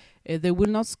say they will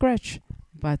not scratch,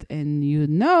 and you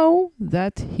know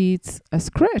that it's a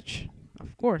scratch.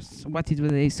 Of course, what is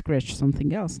when they scratch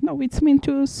something else? No, it's meant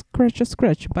to scratch a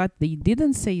scratch, but they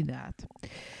didn't say that.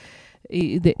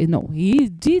 No, he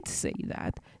did say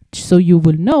that. So you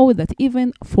will know that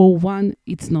even for 1,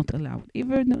 it's not allowed.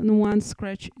 Even 1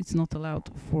 scratch, it's not allowed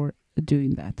for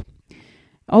doing that.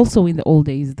 Also, in the old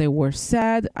days, they were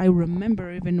sad. I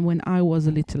remember even when I was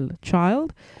a little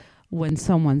child, when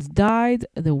someone's died,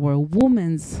 there were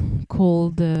women's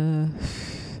called, maybe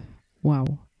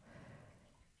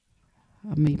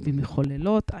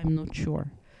mecholelot, I'm not sure.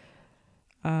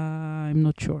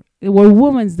 There were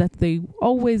women that they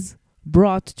always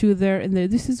brought to their, and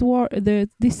this is where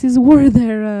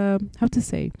their, how to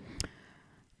say,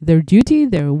 their duty,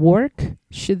 their work.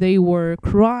 They were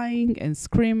crying and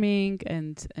screaming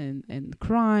and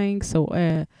crying. So,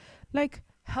 like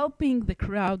helping the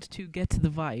crowd to get the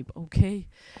vibe, okay?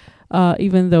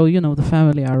 Even though, the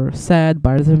family are sad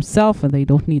by themselves and they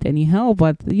don't need any help,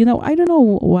 but, I don't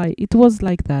know why it was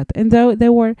like that. And they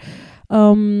were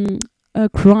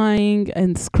crying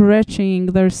and scratching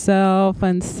themselves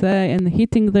and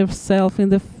hitting themselves in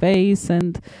the face,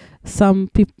 and some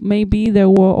people maybe they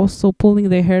were also pulling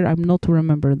their hair. I'm not to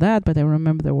remember that, but I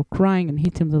remember they were crying and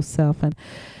hitting themselves,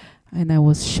 and I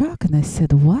was shocked, and I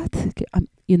said, what?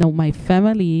 My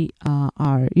family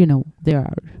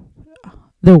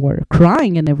they were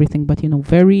crying and everything, but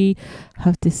very,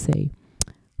 how to say,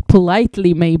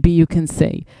 politely, maybe you can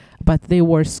say, but they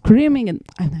were screaming, and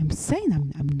I'm saying,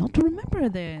 I'm not to remember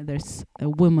there's a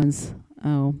woman's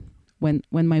when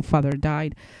my father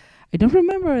died. I don't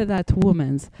remember that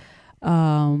woman's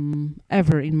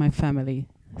ever in my family.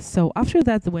 So after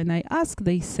that, when I asked,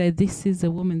 they said, this is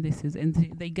a woman, and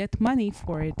they get money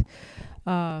for it,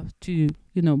 to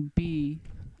be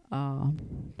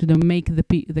to make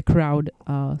the crowd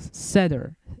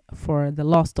sadder for the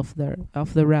loss of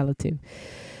the relative.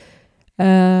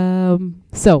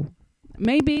 So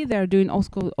maybe they're doing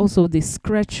also this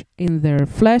scratch in their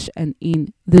flesh, and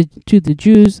to the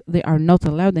Jews they are not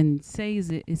allowed, and say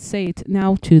it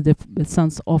now to the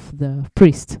sons of the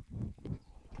priest.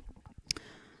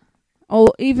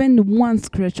 Or even one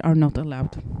scratch are not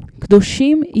allowed.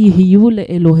 קדושים יהיו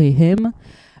לאלוהיהם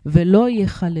ולא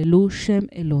יחללו שם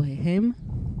אלוהיהם,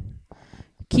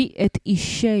 כי את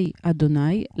אישי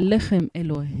אדוני לחם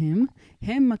אלוהיהם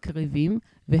הם מקריבים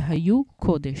והיו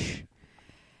קודש.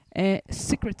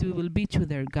 Secret will be to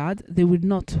their God. They will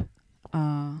not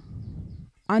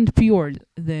unpure,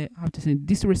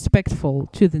 disrespectful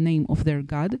to the name of their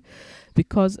God,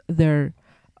 because their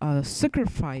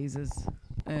sacrifices,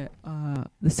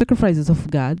 the sacrifices of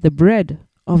God, the bread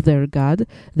of their God,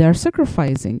 they are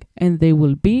sacrificing, and they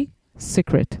will be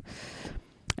secret.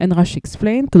 And Rashi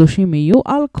explained, קדושים יהיו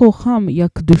על כוחם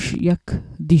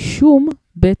יקדישום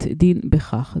בית דין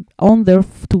בכך, on their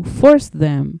to force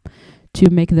them to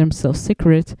make themselves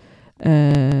secret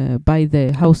by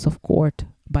the house of court.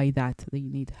 By that,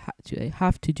 they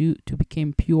have to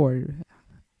become pure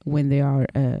when they are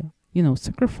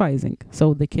sacrificing.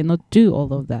 So they cannot do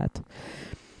all of that.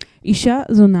 אישה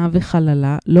זונה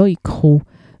וחללה לא ייקחו,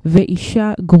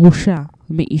 ואישה גרושה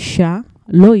מאישה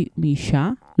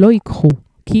לא ייקחו,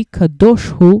 כי קדוש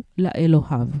הוא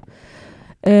לאלוהיו.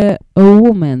 A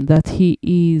woman that he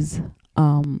is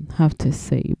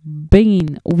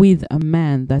being with a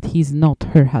man that he's not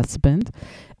her husband,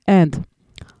 and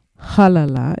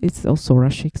halala, it's also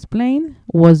Rashi explained,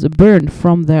 was burned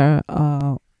from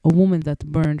a woman that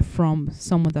burned from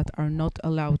someone that are not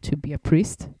allowed to be a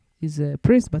priest. He's a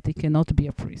priest, but he cannot be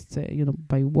a priest,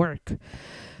 by work.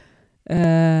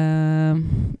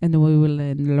 And we will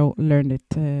learn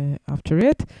it after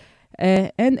it.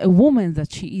 And a woman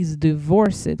that she is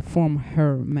divorced from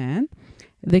her man,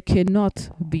 they cannot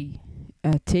be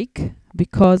take,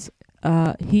 because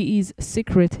he is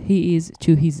secret, he is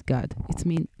to his God. It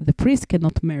means the priest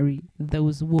cannot marry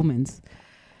those women,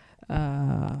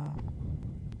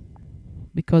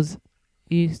 because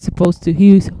he's supposed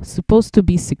to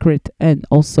be secret, and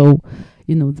also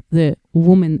the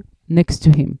woman next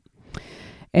to him.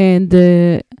 And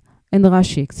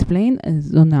Rashi explain,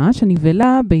 זונה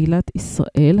שנבלה בעילת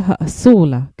ישראל האסור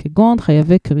לה, כגון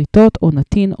חייבי כריתות או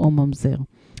נתין או ממזר.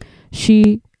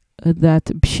 She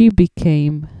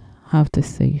became,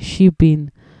 she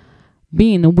been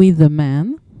with the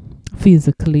man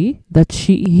physically, that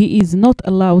he is not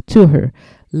allowed to her,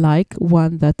 like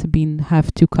one that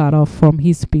have to cut off from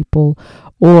his people,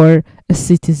 or a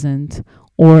citizen,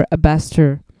 or a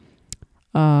bastard.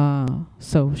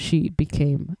 So she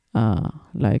became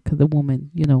like the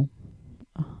woman,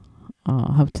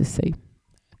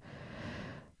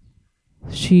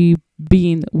 she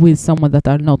being with someone that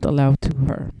are not allowed to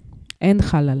her. And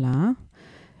חללה,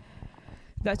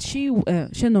 that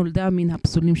שנולדה מן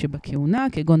הפסולים שבכהונה,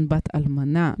 כגון בת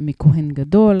אלמנה מכהן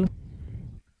גדול,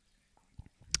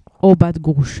 או בת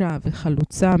גרושה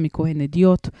וחלוצה מכהן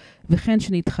אדיוט, וכן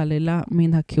שנתחללה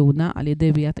מן הכהונה על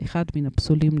ידי ביאת אחד מן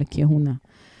הפסולים לכהונה.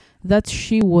 That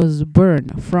she was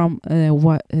burned from the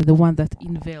one that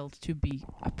unveiled to be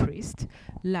a priest,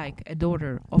 like a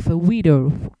daughter of a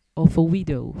widow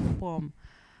from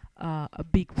a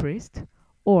big priest,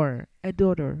 or a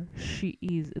daughter she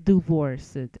is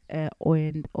divorced,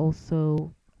 and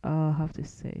also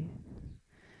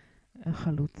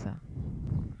חלוצה.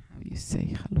 How do you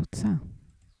say חלוצה?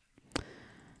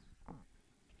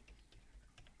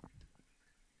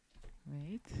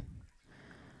 Wait.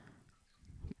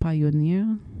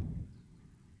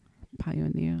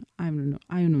 pioneer. I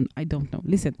don't know.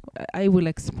 Listen, I will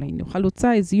explain you. Chalutza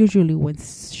is usually when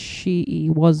she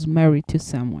was married to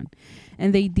someone, and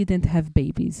they didn't have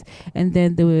babies, and then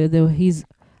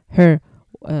her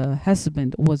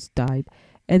husband was died,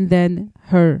 and then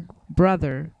her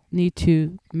brother need to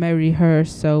marry her,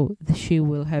 so she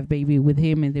will have baby with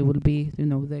him, and there will be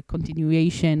the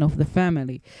continuation of the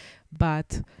family. But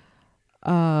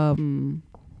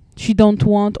she don't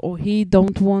want, or he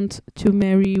don't want to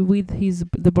marry with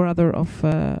the brother of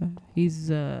her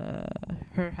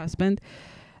husband.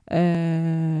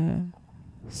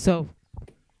 So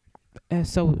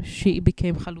she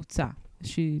became chalutza.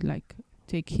 She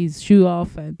take his shoe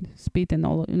off and spit and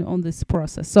all on this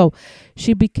process. So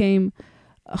she became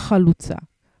a chalutza.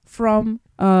 From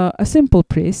a simple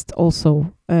priest also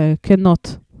cannot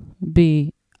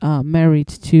be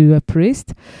married to a priest,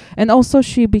 and also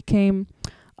she became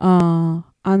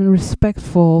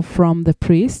unrespectful from the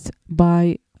priest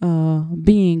by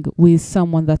being with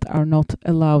someone that are not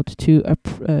allowed to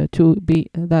be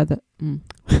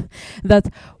that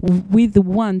with the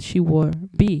one she will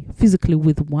be physically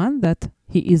with one that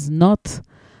he is not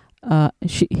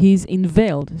he's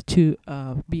unveiled to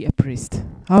be a priest.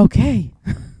 Okay.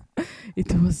 It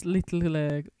was little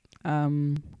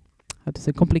how to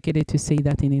say, complicated to say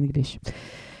that in English.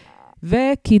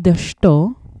 וקידשתו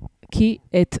כי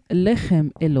את לחם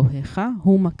אלוהיך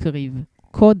הוא מקריב,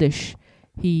 קודש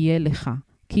יהיה לך,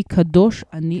 כי קדוש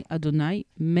אני אדוני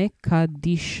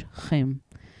מקדישכם.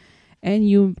 And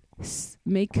you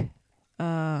make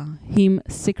him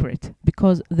secret,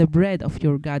 because the bread of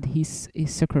your God is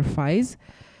sacrifice.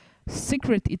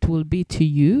 Secret it will be to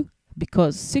you,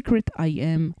 because secret I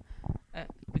am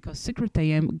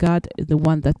God, the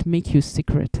one that make you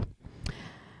secret.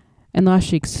 And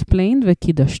Rashi explained,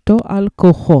 וקידשתו על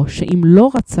כוחו, שאם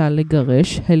לא רצה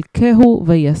לגרש, הלקהו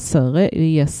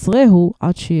ויסרהו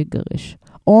עד שיגרש.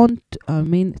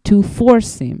 To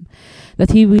force him,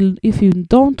 that he will, if you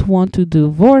don't want to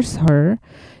divorce her,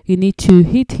 you need to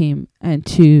hit him and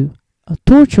to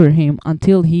torture him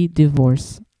until he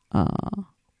divorce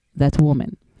that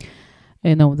woman.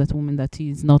 That woman that he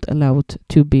is not allowed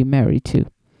to be married to.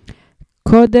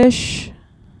 קודש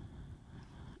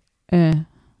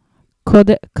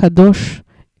קדוש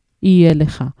יהיה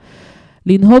לך.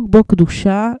 לנהוג בו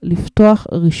קדושה, לפתוח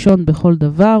ראשון בכל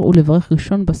דבר ולברך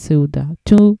ראשון בסעודה.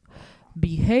 To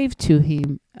behave to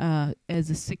him as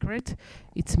a secret,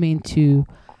 it's meant to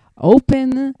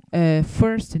open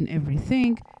first in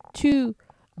everything, to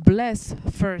bless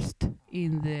first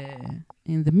in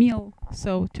the meal,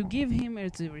 so to give him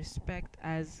as a respect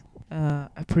as a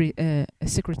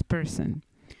secret person.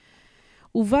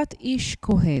 ובת איש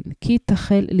כהן, כי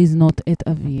תחל לזנות את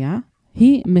אביה,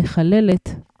 היא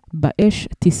מחללת באש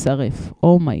תשרף.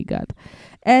 Oh my God.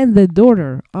 And the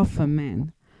daughter of a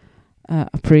man,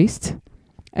 a priest,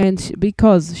 and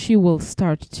because she will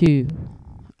start to,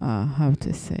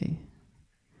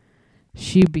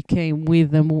 she became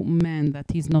with a man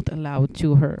that is not allowed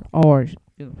to her, or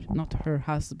not her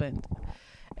husband.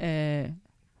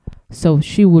 So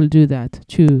she will do that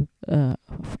to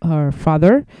her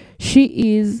father. She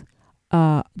is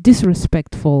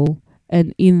disrespectful,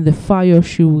 and in the fire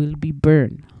she will be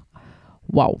burned.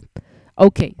 Wow.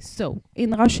 Okay, so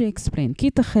in Rashi explain, כי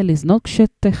תחל לזנות,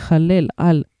 כשתחלל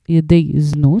על ידי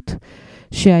זנות,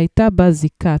 שהייתה בה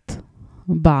זיקת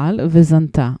בעל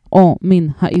וזנתה, או מן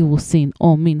האירוסין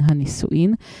או מן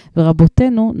הנישואין,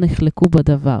 ורבותינו נחלקו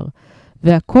בדבר.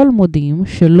 והכל מודים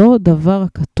שלא דבר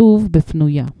כתוב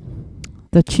בפנויה.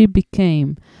 That she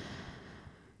became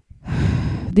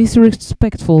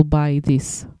disrespectful by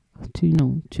this,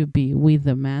 to be with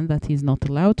a man that is not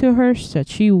allowed to her, that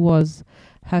she was,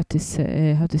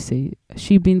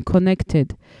 she been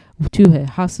connected to her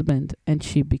husband, and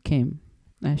she became,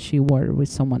 she were with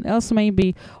someone else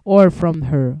maybe, or from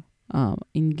her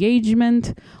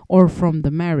engagement, or from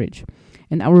the marriage.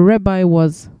 And our rabbi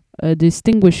was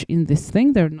distinguished in this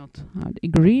thing. They're not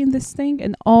agree in this thing,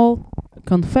 and all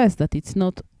confess that it's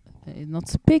not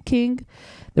speaking.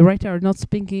 The writer are not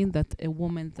speaking that a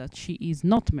woman that she is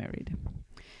not married,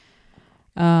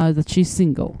 that she's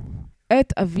single.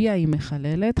 את אביה היא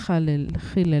מחללת,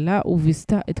 חיללה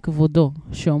וביזתה את כבודו,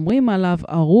 שאומרים עליו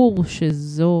ארור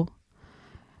שזו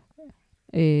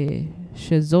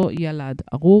ילד,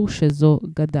 ארור שזו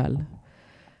גדל.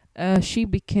 She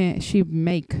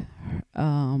make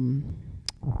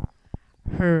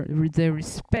the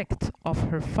respect of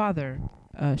her father.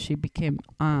 She became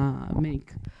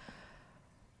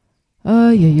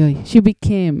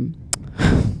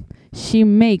she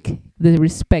make the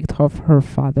respect of her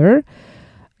father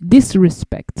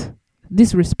disrespect.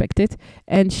 disrespect it,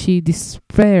 and she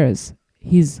despairs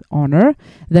his honor,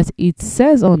 that it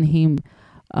says on him,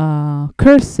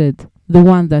 cursed the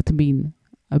one that been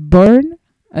born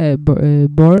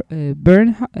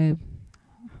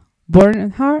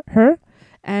her,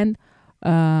 and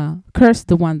cursed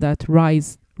the one that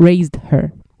raised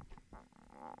her.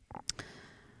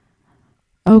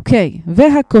 אוקיי,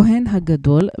 והכהן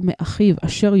הגדול מאחיו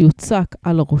אשר יוצק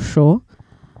על ראשו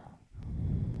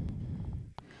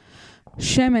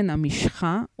שמן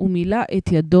המשחה, ומילא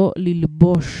את ידו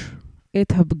ללבוש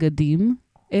את הבגדים,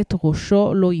 את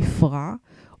ראשו לא יפרע,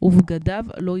 ובגדיו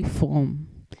לא יפרום.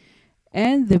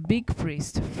 And the big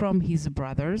priest from his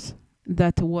brothers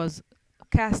that was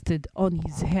casted on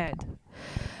his head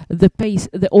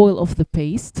the oil of the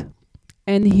paste,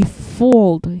 and he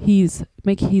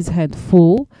make his head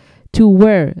full to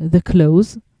wear the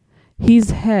clothes. His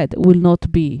head will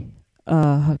not be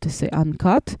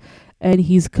uncut, and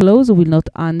his clothes will not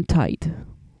untied.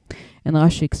 And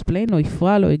Rashi explained, לא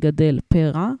יפרע, לא יגדל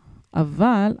פרע,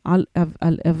 אבל על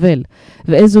אבל.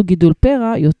 ואיזו גידול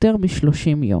פרע יותר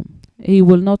מ-30 יום. He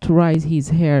will not rise his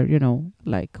hair,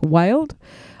 like wild,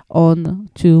 on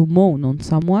to moan on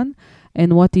someone.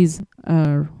 And what is,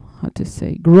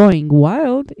 growing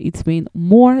wild, it's been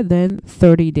more than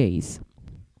 30 days.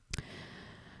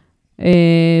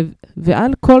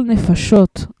 ועל כל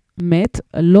נפשות מת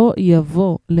לא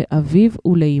יבוא לאביו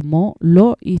ולאמו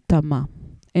לא יטמא.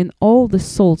 And all the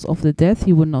souls of the death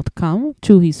he will not come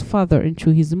to his father and to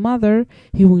his mother,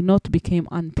 he will not become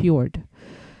unpured.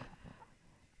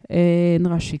 And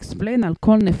Rashi explain, על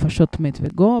כל נפשות מת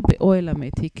וגו באוהל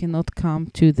המת. He cannot come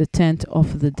to the tent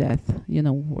of the death,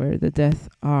 where the death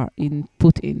are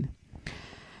put in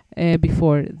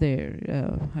before they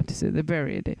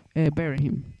bury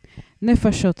him.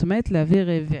 נפשות מת להביא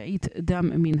רביעית דם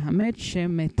מן המת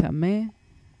שמטמא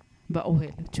באוהל.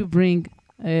 To bring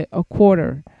a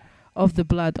quarter of the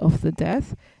blood of the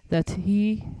death that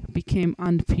he became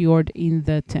unpured in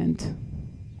the tent.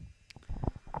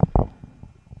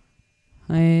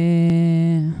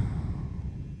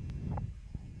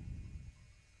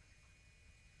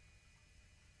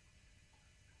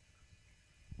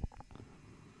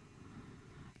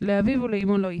 לאביו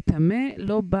ולאמו לא יטמא,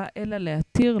 לא בא אלא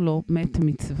להתיר לו מת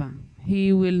מצווה.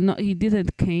 He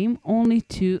didn't came only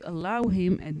to allow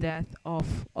him a death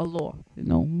of a law.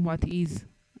 What is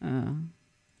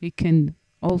he can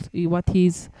also what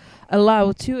he's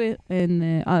allowed to, and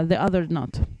the other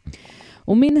not.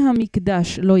 ומן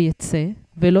המקדש לא יצא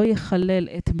ולא יחלל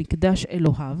את מקדש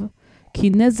אלוהיו, כי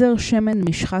נזר שמן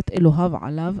משחת אלוהיו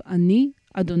עליו, אני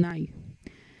אדוני.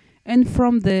 And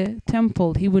from the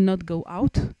temple he will not go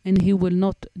out, and he will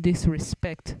not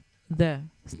disrespect the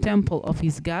temple of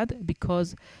his God,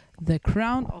 because the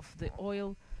crown of the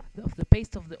oil, of the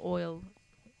paste of the oil,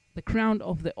 the crown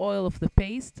of the oil of the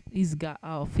paste is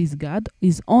of his God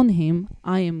is on him.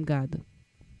 I am God.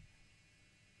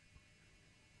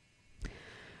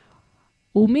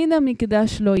 ומן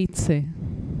המקדש לא יצא.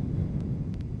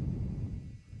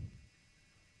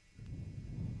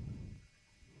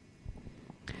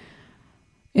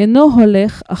 אינו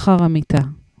הולך אחר המיטה.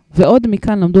 ועוד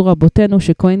מכאן למדו רבותינו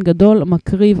שכהן גדול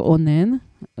מקריב אונן,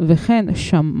 וכן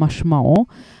שם משמעו,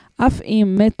 אף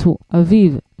אם מתו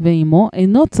אביו ואמו,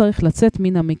 אינו צריך לצאת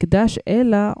מן המקדש,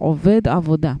 אלא עובד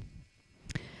עבודה.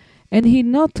 And he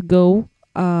not go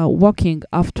walking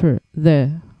after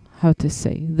the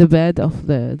bed of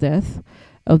the death,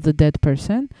 of the dead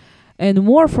person. And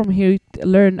more from here,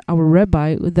 learn our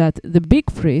rabbi that the big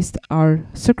priests are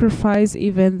sacrificed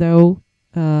even though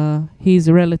his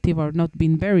relative are not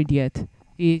been buried yet.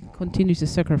 He continues to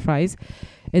sacrifice.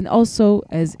 And also,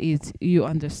 as you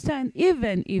understand,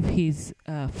 even if his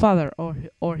father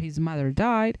or his mother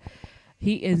died,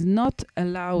 he is not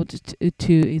allowed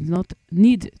is not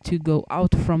need to go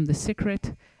out from the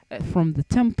secret, from the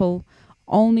temple,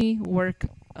 only work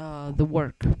the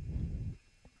work.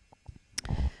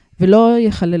 ולא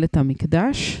יחלל את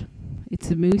המקדש. It's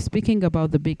speaking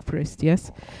about the big priest,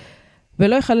 yes?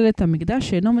 ולא יחלל את המקדש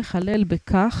שאינו מחלל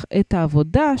בכך את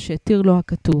העבודה שהתיר לו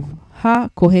הכתוב.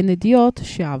 הכהן אדיוט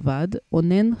שעבד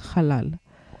אונן חלל.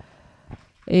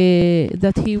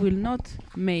 That he will not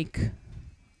make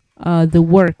the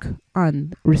work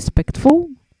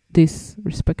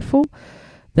disrespectful,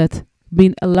 that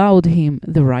been allowed him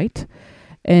the right.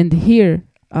 And here,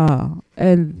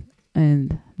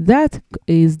 and that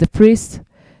is the priest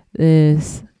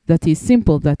that is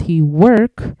simple, that he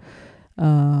work.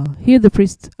 Here the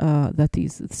priest that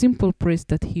is simple priest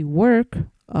that he work,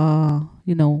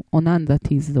 Onan,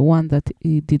 that is the one that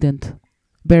he didn't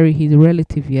bury his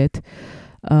relative yet,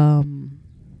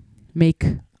 make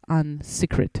on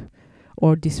secret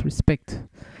or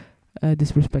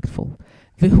disrespectful.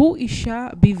 Vehu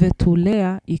isha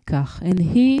bivetulea ikach, and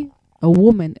he, a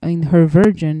woman in her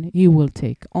virgin, he will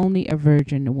take. Only a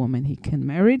virgin woman he can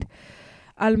marry.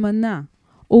 Almana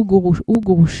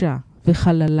ugurusha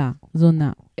v'chalala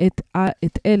zona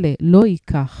את אלה לא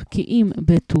ייקח, כי אם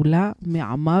בתולה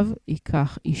מעמיו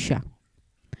ייקח אישה.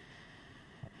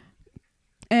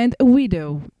 And a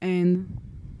widow and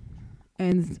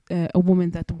a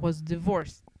woman that was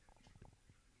divorced.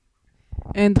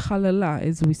 And halala,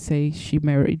 as we say, she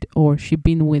married or she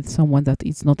been with someone that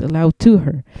is not allowed to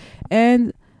her.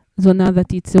 And zona,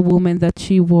 that it's a woman that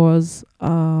she was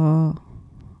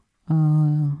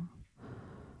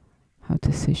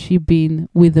she been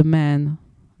with a man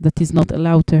that is not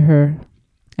allowed to her,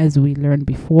 as we learned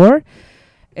before.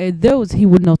 Those he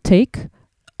would not take.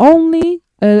 Only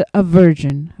a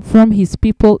virgin from his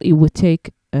people he would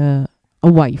take a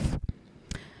wife.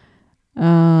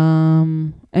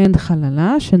 And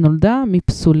Halala shenolda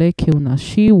mipsule keuna.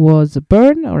 She was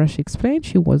burned, or as she explained,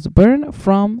 she was burned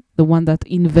from the one that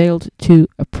unveiled to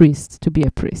a priest, to be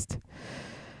a priest.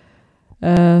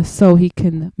 So he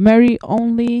can marry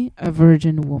only a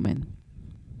virgin woman.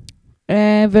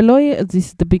 This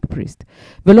is the big priest.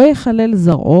 ולא יחלל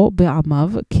זרעו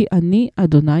בעמיו, כי אני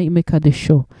אדוני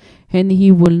מקדשו. And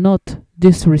he will not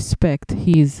disrespect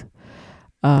his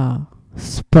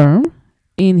sperm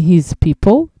in his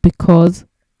people, because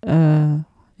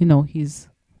his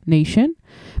nation,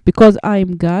 because I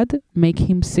am God, make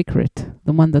him secret,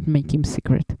 the one that make him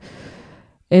secret.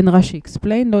 And Rashi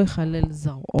explained, לא יחלל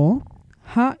זרעו,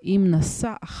 אם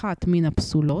נשא אחת מן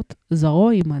הפסולות,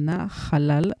 זרעו ימנע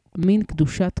חלל מן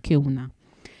קדושת כהונה.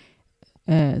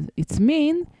 It's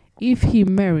mean, if he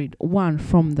married one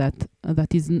from that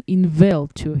is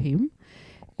unveiled to him,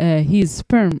 his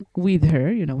sperm with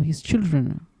her, his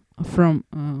children from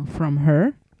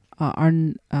her are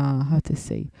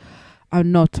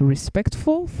not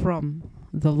respectful from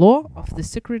the law of the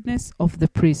sacredness of the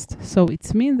priest. So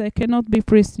it means they cannot be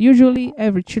priests. Usually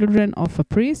every children of a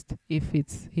priest, if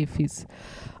he's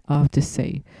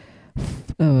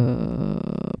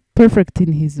perfect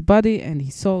in his body and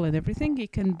his soul and everything, he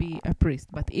can be a priest.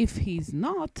 But if he's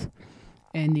not,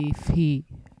 and if he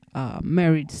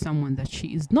married someone that she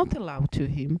is not allowed to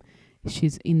him,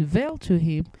 she's unveiled to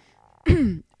him,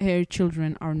 her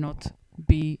children are not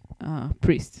be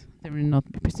priests. They will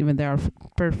not be priests. Even they are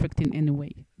perfect in any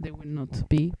way, they will not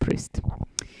be priests.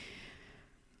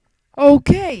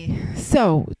 Okay,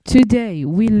 so today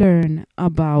we learn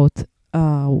about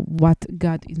what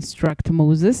God instruct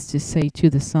Moses to say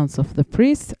to the sons of the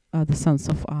priest, the sons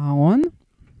of Aaron,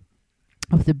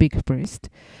 of the big priest,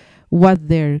 what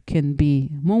there can be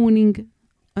mourning,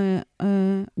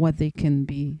 what they can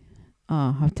be,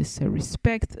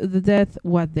 respect the death,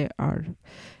 what they are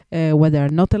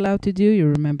not allowed to do. You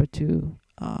remember to,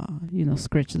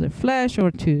 scratch their flesh,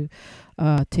 or to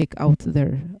take out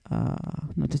their,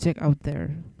 not to take out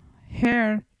their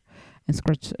hair and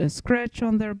scratch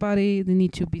on their body. They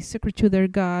need to be secret to their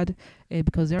God,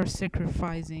 because they are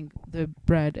sacrificing the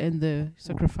bread and the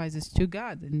sacrifices to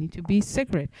God. They need to be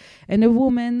secret. And a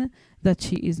woman that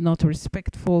she is not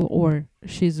respectful, or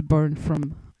she's born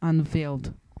from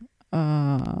unveiled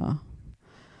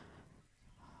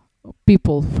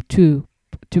people to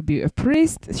be a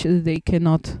priest, they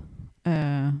cannot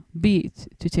be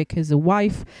to take as a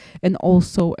wife. And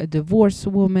also a divorced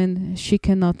woman,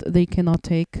 they cannot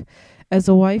take as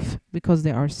a wife, because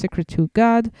they are sacred to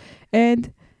God.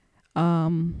 And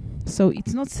so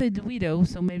it's not said widow,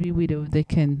 so maybe widow they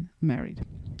can marry.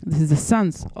 This is the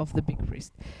sons of the big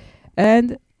priest.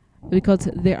 And because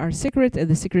they are secret, and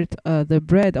the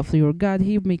bread of your God,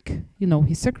 he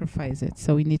sacrifice it,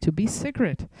 so we need to be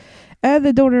secret. And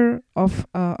the daughter of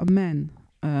a man,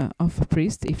 of a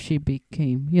priest, if she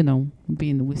became,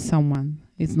 being with someone,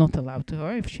 is not allowed to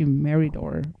her. If she married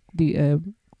or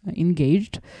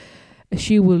engaged,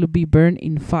 she will be burned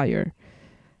in fire.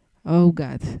 Oh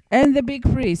God. And the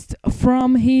big priest,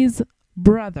 from his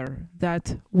brother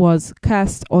that was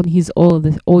cast on his oil,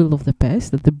 the oil of the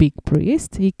past, that the big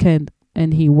priest, he can,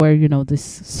 and he wear, this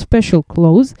special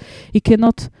clothes. He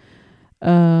cannot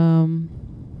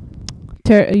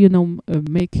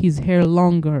make his hair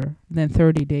longer than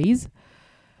 30 days.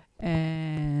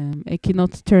 He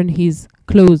cannot turn his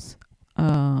clothes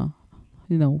to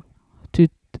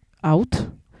out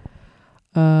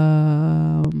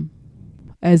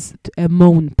as a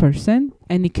mourn person,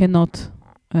 and he cannot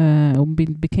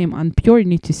became impure. You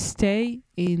need to stay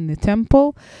in the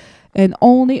temple, and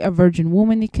only a virgin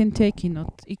woman he can take.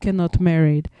 He cannot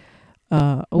marry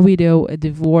a widow, a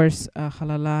divorce,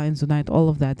 halala and zunait, all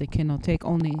of that, they cannot take.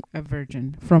 Only a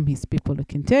virgin from his people they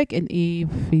can take. And if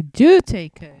he do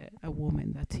take a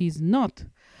woman that he's not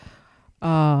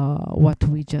what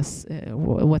we just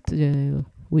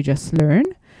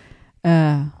learned,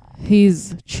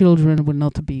 his children will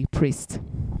not be priests,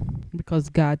 because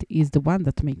God is the one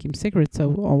that make him sacred.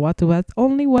 So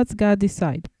only what God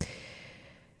decide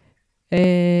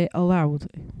allowed.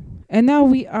 And now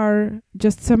we are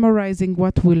just summarizing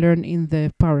what we learned in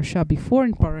the parasha before.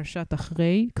 In parashat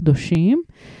Achrei Kedoshim,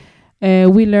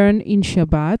 we learn in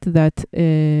Shabbat that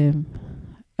a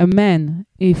man,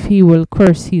 if he will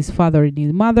curse his father and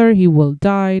his mother, he will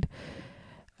die.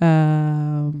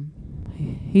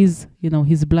 His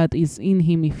blood is in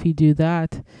him. If he do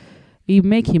that, he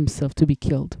make himself to be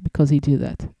killed because he do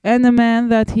that. And a man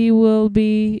that he will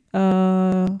be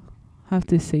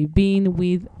being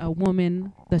with a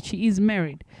woman that she is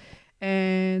married,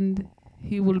 and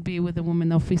he will be with a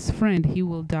woman of his friend, he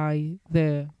will die,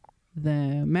 the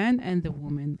man and the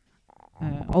woman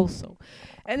also.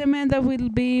 And a man that will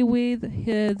be with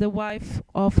the wife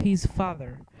of his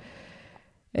father,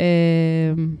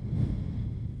 will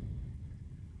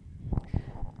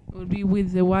be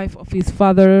with the wife of his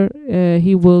father,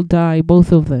 he will die,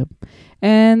 both of them.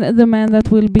 And the man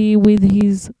that will be with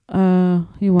his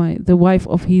the wife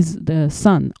of his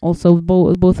son, also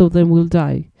both of them will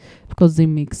die, because they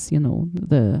mix,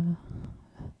 the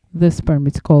sperm.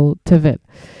 It's called tevel.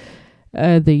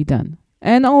 They done.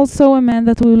 And also a man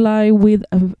that will lie with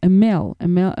a man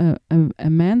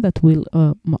that will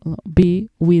be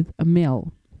with a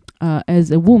male as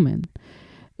a woman.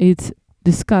 It's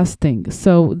disgusting.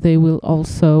 So they will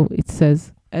also, it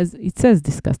says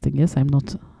disgusting. Yes, I'm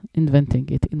not inventing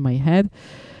it in my head.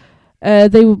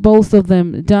 They will both of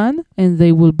them done, and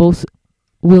they will both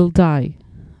die.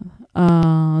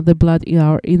 The blood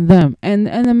are in them. And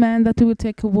a man that will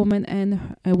take a woman and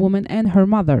her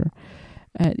mother.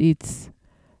 It's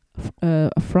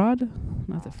a fraud,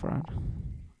 not a fraud.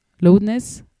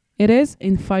 Lewdness. It is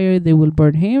in fire. They will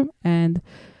burn him and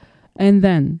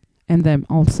them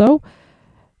also.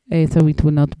 So it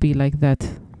will not be like that,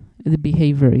 the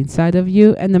behavior inside of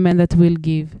you. And the man that will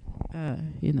give,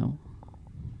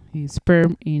 his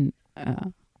sperm in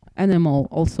animal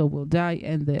also will die,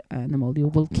 and the animal you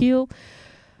will kill.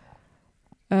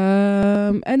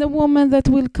 And a woman that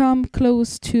will come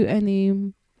close to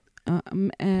any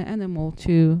animal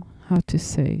to,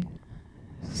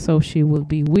 so she will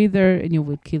be with her, and you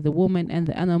will kill the woman and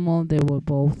the animal. They will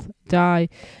both die.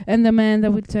 And the man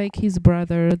that will take his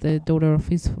brother, the daughter of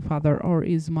his father or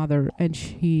his mother, and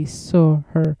he saw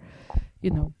her,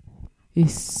 he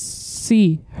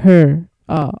see her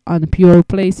on pure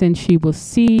place, and she will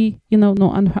see, not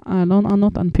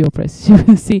on pure place. She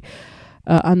will see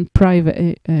on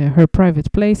private, her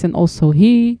private place, and also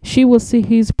she will see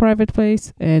his private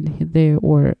place, and they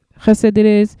were chesed it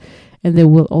is. And they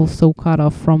will also cut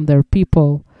off from their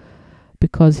people,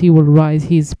 because he will rise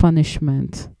his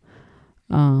punishment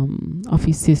of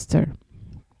his sister.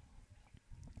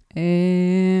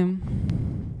 And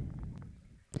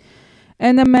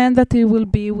a man that he will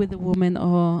be with a woman,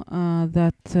 or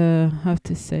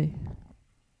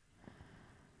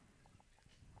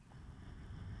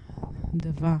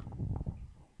deva.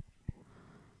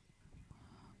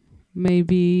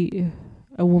 Maybe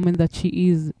a woman that she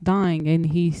is dying, and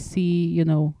he see,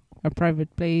 her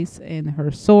private place and her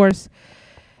source,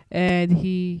 and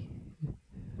he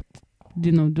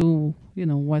do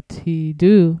what he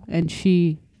do, and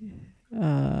she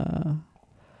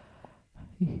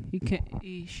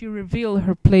she reveal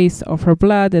her place of her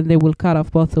blood, and they will cut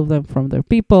off both of them from their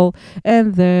people,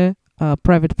 and the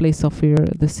private place of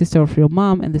the sister of your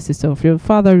mom and the sister of your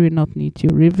father you not need to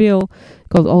reveal,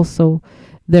 because also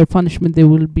their punishment, they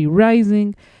will be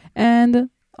rising. And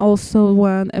also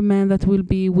a man that will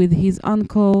be with his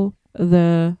uncle,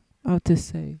 the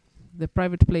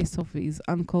private place of his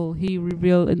uncle, he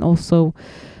revealed, and also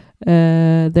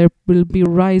there will be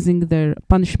rising their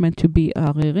punishment to be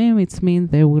aririm. It means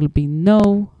there will be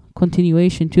no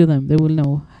continuation to them. They will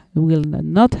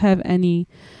not have any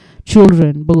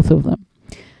children, both of them.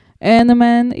 And a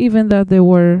man, even that there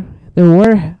were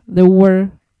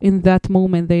in that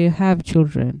moment they have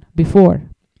children before,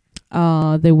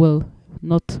 they will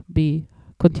not be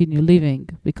continue living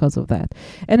because of that.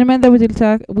 And a man that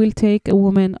will take a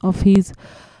woman of his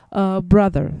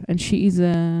brother, and she is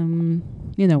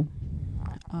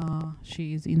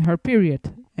she is in her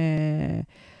period, and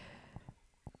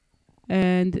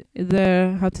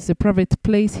the private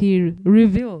place here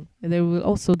revealed, they will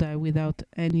also die without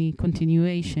any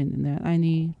continuation,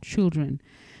 any children.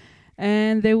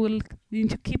 and they will need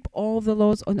to keep all the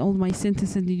laws on all my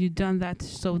sentences, and you've done that,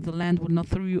 so the land will not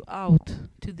throw you out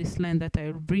to this land that I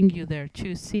will bring you there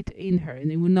to sit in her,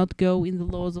 and it will not go in the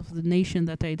laws of the nation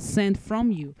that I sent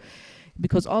from you,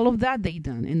 because all of that they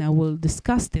done, and I will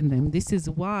discuss in them. This is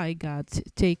why God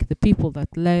take the people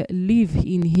that live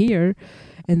in here,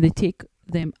 and they take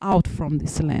them out from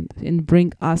this land and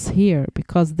bring us here,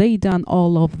 because they done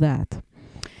all of that.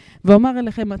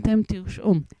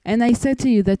 And I said to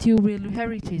you that you will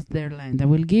heritage their land. I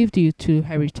will give to you to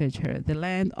heritage her, the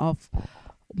land of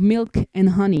milk and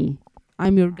honey.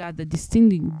 I'm your God that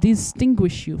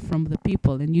distinguish you from the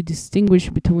people, and you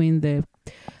distinguish between the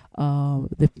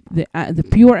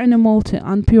pure animal to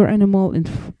impure animal, and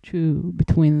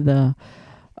between the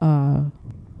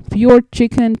pure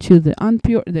chicken to the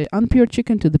unpure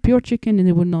chicken to the pure chicken, and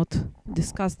they will not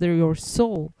discuss your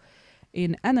soul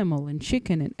in animal and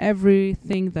chicken and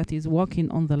everything that is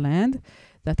walking on the land,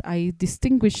 that I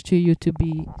distinguish to you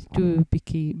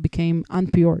became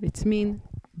unpure. It means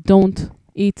don't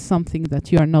eat something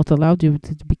that you are not allowed to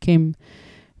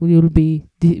will be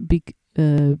make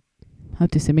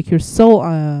your soul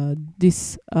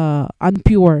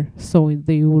unpure, so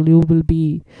you will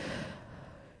be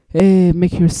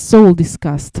make your soul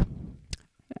disgust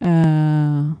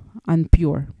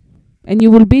unpure. And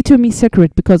you will be to me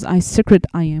secret, because I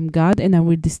am God, and I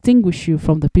will distinguish you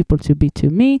from the people to be to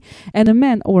me. And a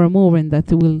man or a woman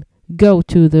that will go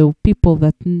to the people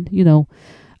that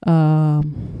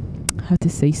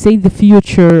say the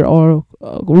future, or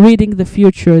reading the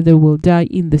future, they will die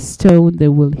in the stone. They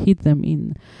will hit them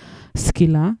in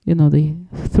skila. They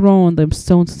throw on them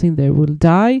stones, and they will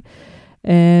die,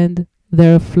 and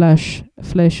their flesh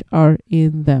are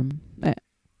in them,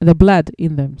 the blood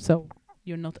in them. So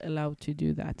you're not allowed to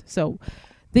do that. So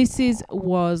this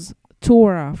was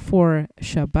Torah for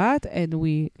Shabbat, and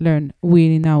we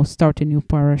now start a new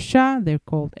parasha. They're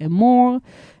called Emor,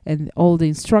 and all the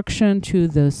instruction to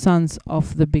the sons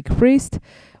of the big priest,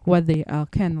 what they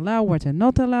can allow, what are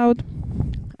not allowed,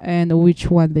 and which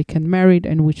one they can marry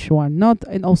and which one not,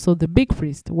 and also the big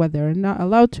priest, what they're not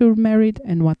allowed to marry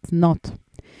and what's not.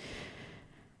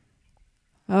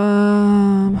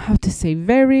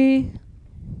 Very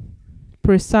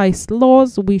precise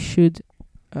laws we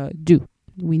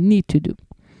need to do.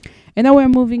 And now we're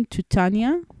moving to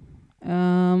Tania.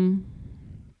 In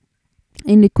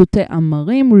Likutei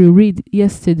Amarim, we read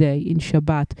yesterday in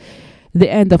Shabbat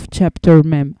the end of chapter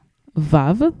Mem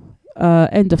Vav,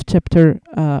 end of chapter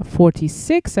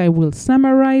 46. I will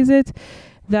summarize it.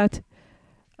 That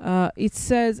it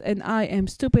says, and I am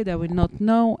stupid, I will not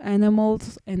know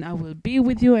animals, and I will be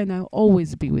with you, and I'll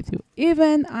always be with you.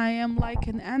 Even I am like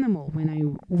an animal when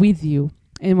I'm with you,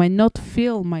 and I not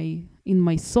feel in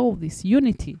my soul this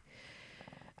unity.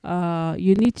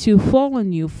 You need to fall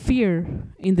on you fear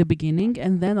in the beginning,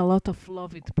 and then a lot of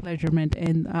love with pleasurement,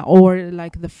 and or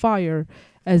like the fire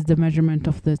as the measurement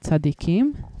of the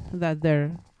tzaddikim, that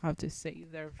they're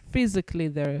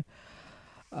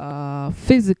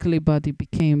physically body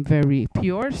became very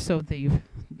pure, so they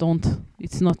don't,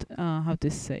 it's not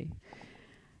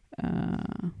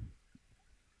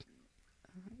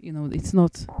it's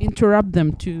not interrupt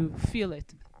them to feel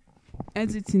it,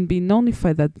 as it's been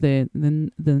notified that the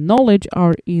knowledge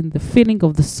are in the feeling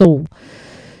of the soul,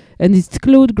 and it's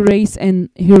include grace and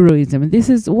heroism. And this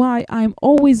is why I'm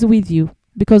always with you,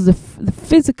 because the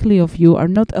physically of you are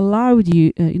not allowed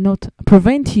you not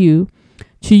prevent you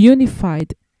to unify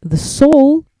the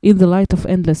soul in the light of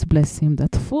endless blessing,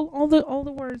 that full all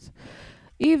the words,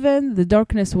 even the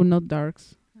darkness will not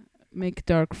make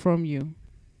dark from you.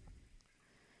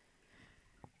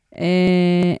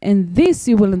 And this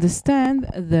you will understand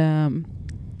the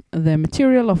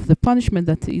material of the punishment,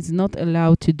 that is not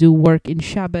allowed to do work in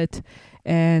Shabbat,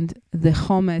 and the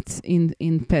chometz in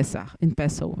pesah, in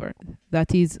Passover.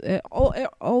 That is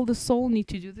all the soul need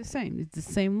to do the same. It's the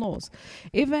same laws.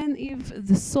 Even if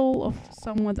the soul of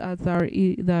someone that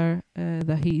he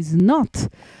is not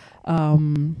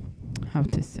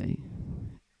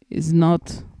is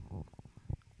not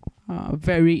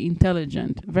very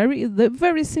intelligent, the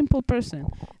very simple person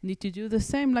need to do the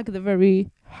same like the very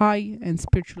high and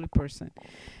spiritual person.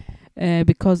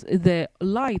 Because the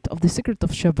light of the secret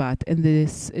of Shabbat and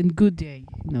this and good day,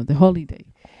 the holy day,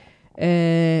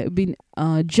 been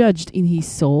judged in his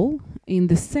soul in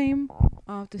the same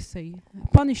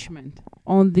punishment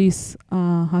on this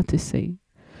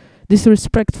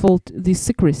disrespectful, this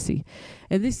secrecy.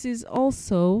 And this is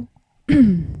also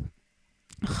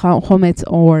chometz,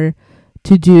 or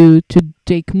to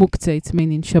take muktzah. It's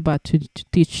mean in Shabbat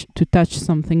to touch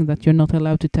something that you're not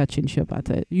allowed to touch in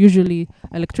Shabbat. Usually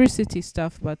electricity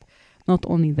stuff, but not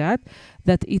only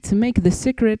that it make the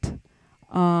secret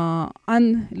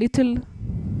little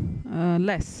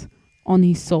less on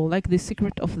his soul, like the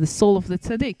secret of the soul of the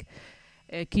tzaddik.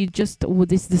 He just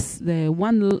the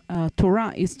one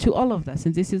Torah is to all of us,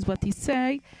 and this is what he say,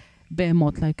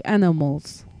 behemot, like animals,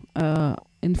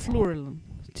 in plural,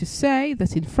 to say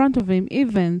that in front of him,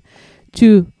 even to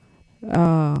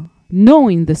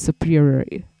knowing the superior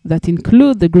that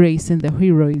include the grace and the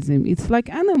heroism. It's like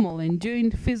animal and doing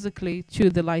physically to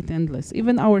the light endless.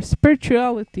 Even our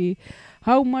spirituality,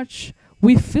 how much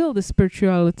we feel the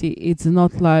spirituality, it's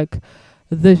not like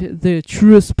the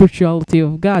true spirituality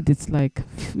of God. It's like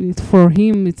for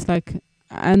him, it's like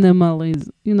animal is,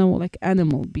 like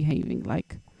animal behaving,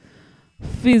 like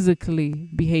physically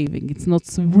behaving. It's not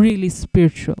really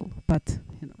spiritual, but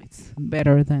it's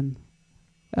better than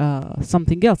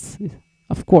something else,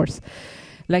 of course.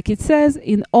 Like it says,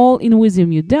 in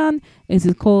wisdom you done, is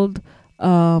it called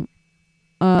a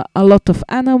lot of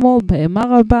animal,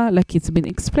 be'emaraba, like it's been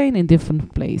explained in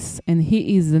different place. And he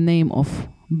is the name of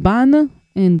Ban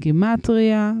in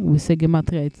Gematria. We say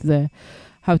Gematria, it's the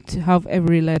how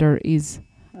every letter is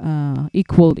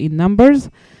equal in numbers.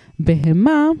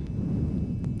 Behema,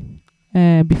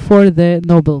 before the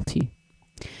nobility.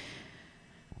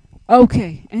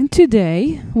 Okay, and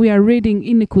today we are reading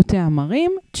in Likutei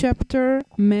Amarim, chapter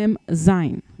Mem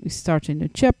Zayin. We start in the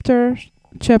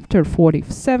chapter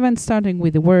 47, starting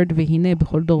with the word Vehine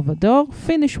b'chol dor v'dor,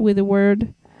 finish with the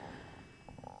word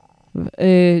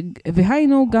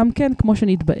והיינו גם כן כמו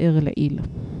שנתבאר לעיל.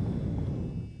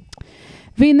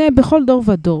 והנה בכל דור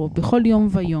ודור, בכל יום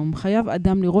ויום, חייב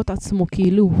אדם לראות עצמו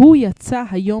כאילו הוא יצא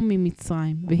היום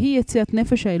ממצרים, והיא יציאת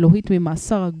נפש האלוהית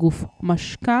ממאסר הגוף,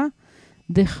 משקה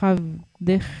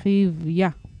דחיביה.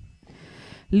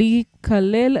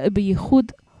 להיכלל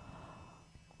בייחוד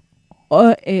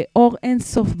אור אין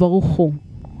סוף ברוך הוא.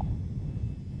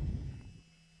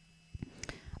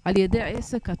 על ידי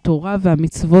עסק התורה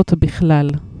והמצוות בכלל.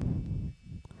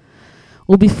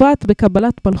 ובפרט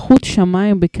בקבלת מלכות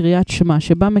שמיים בקריאת שמע,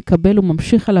 שבה מקבל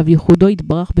וממשיך עליו ייחודו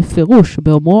יתברך בפירוש,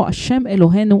 באומרו השם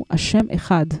אלוהינו, השם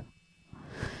אחד.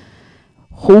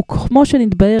 וכמו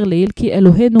שנתבאר לעיל, כי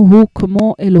אלוהינו הוא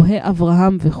כמו אלוהי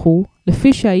אברהם וכו',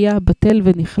 לפי שהיה בטל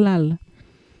ונכלל.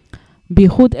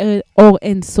 בייחוד אור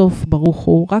אין סוף ברוך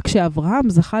הוא, רק שאברהם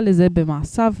זכה לזה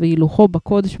במעשיו והילוכו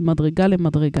בקודש במדרגה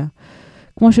למדרגה.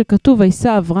 כמו שכתוב,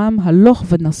 וישא אברהם הלוך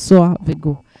ונסוע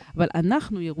וגו. אבל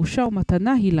אנחנו, ירושה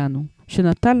ומתנה היא לנו,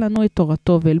 שנתן לנו את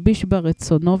תורתו והלביש בה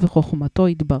רצונו וחוכמתו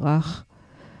יתברך.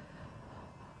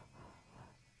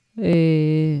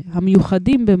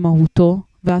 המיוחדים במהותו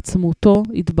ועצמותו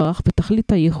יתברך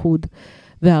בתכלית הייחוד.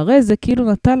 והרי זה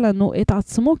כאילו נתן לנו את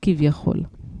עצמו כביכול.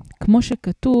 כמו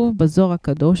שכתוב בזוהר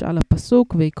הקדוש על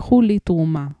הפסוק, ויקחו לי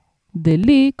תרומה.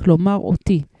 דלי, כלומר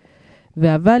אותי.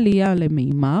 ואבל יהיה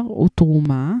למימר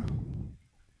ותרומה.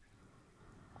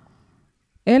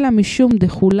 אלא משום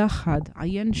דחולה חד,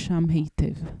 עיין שם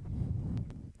היטב.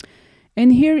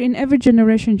 And here in every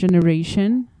generation,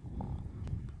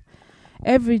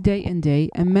 every day and day,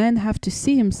 a man have to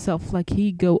see himself like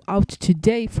he go out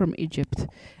today from Egypt.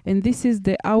 And this is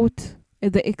the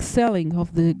excelling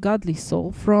of the godly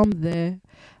soul from the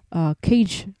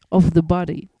cage of the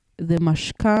body, the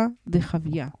mashka, the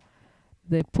chavya,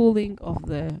 the pulling of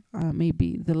the maybe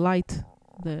the light,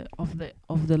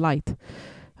 of the light.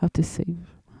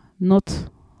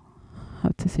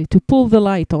 To pull the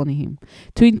light on him,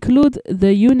 to include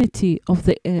the unity of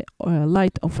the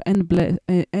light of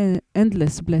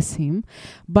endless bless him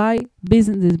by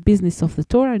the business of the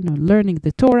Torah, learning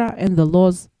the Torah and the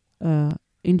laws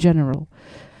in general.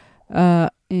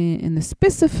 And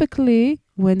specifically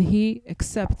when he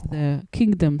accepts the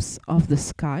kingdoms of the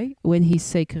sky, when he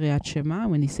say Kriyat Shema,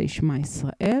 when he say Shema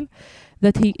Israel,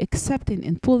 that he accepting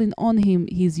and pulling on him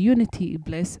his unity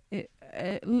bless.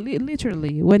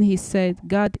 Literally, when he said,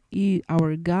 God is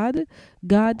our God,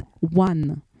 God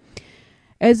one.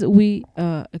 As we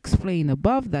explained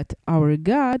above, that our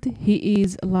God, he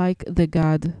is like the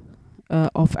God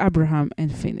of Abraham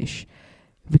and finish.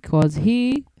 Because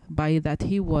by that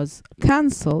he was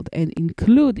cancelled and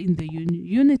included in the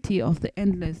unity of the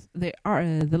endless,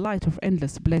 the light of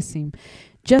endless blessing.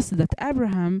 Just that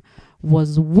Abraham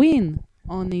was win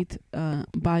on it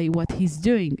by what he's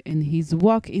doing, and his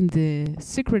walk in the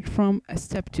secret from a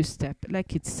step to step,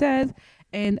 like it said,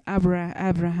 and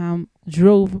Abraham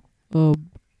drove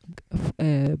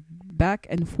back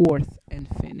and forth and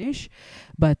finish.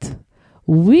 But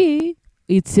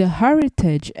it's a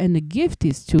heritage and a gift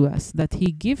is to us, that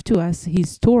he give to us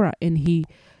his Torah, and he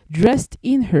dressed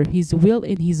in her his will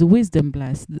and his wisdom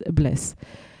bless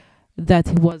that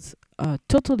he was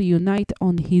totally unite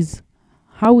on his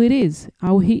how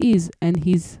he is, and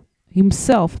he's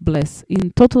himself blessed, in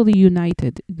totally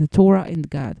united, the Torah and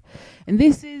God. And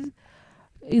this is,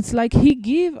 it's like he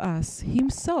gave us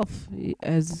himself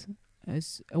as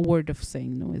a word of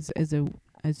saying, no,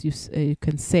 as you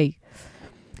can say,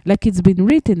 like it's been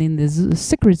written in the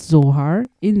secret Zohar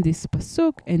in this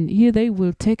pasuk, and here they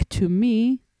will take to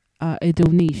me a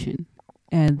donation,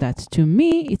 and that's to me,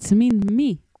 it's mean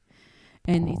me,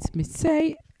 and it's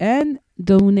mitzay and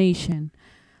donation,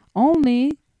 only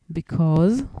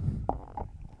because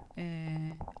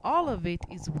all of it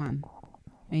is one.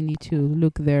 I need to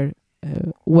look there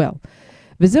well.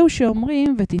 וזהו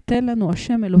שאומרים, ותיתן לנו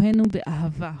השם אלוהינו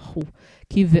באהבה הוא,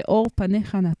 כי באור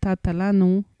פניך נתת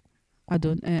לנו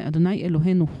אדוני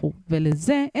אלוהינו הוא,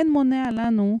 ולזה אין מונע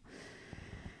לנו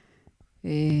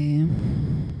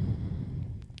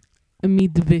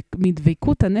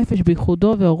מדבקות הנפש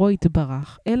בייחודו ואורו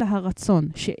יתברך, אלא הרצון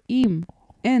שאם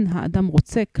אין האדם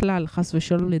רוצה כלל חס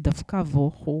ושלום לדווקא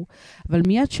בו הוא, אבל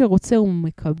מיד שרוצה הוא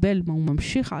מקבל, הוא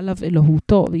ממשיך עליו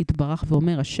אלוהותו ויתברך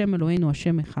ואומר השם אלוהינו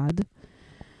השם אחד,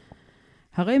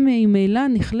 הרי ממילא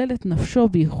נכללת נפשו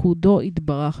בייחודו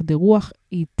יתברך, דרוח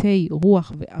איתי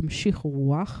רוח ואמשיך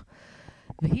רוח,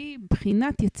 והיא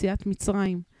בחינת יציאת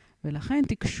מצרים. ולכן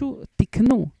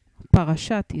תקנו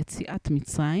פרשת יציאת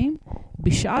מצרים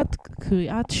בשעת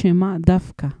קריאת שמה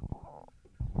דווקא.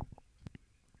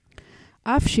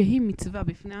 אף שהיא מצווה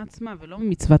בפני עצמה ולא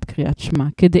מצוות קריאת שמה,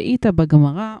 כדאית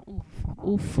בגמרא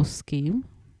ופוסקים,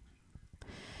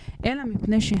 אלא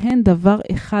מפני שהן דבר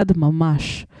אחד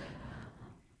ממש.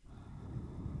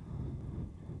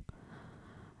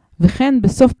 וכן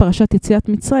בסוף פרשת יציאת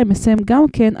מצרים מסיים גם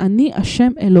כן, אני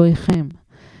השם אלוהיכם.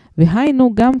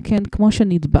 והיינו גם כן כמו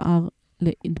שנתבאר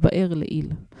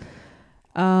לעיל.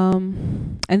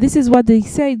 And this is what they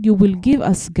said, you will give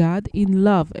us God in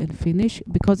love, and finish,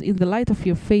 because in the light of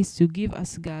your face you give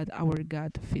us God, our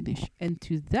God, finish. And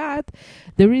to that,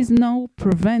 there is no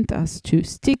prevent us to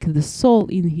stick the soul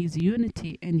in his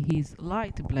unity and his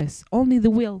light, bless, only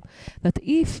the will, that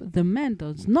if the man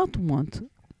does not want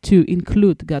to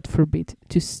include, God forbid,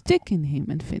 to stick in him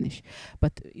and finish,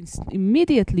 but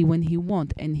immediately when he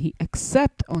want and he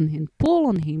accept on him, pull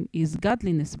on him is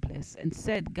godliness, bless, and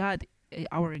said, God,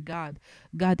 our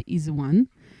God is one.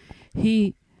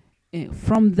 He,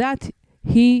 from that,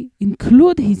 he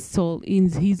include his soul in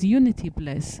his unity,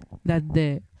 bless, that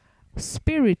the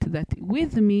spirit that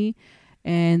with me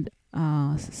and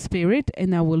spirit,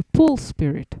 and I will pull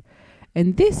spirit.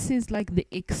 And this is like the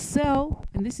excel,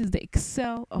 and this is the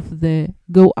excel of the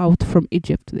go out from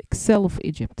Egypt, the excel of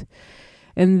Egypt.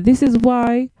 And this is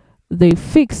why they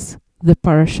fix the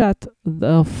parashat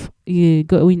of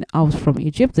going out from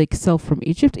Egypt, the excel from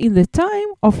Egypt, in the time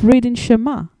of reading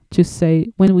Shema, to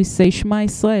say, when we say Shema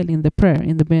Israel in the prayer,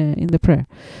 in the prayer,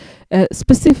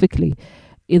 specifically,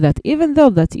 that even though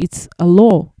that it's a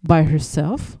law by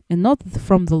herself, and not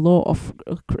from the law of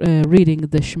reading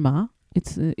the Shema,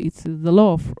 it's the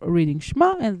law of reading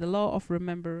Shema and the law of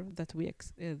remember that we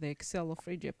the excel of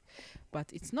Egypt, but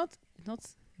it's not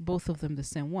both of them the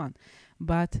same one,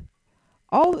 but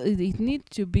all it needs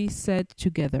to be said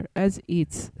together, as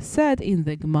it's said in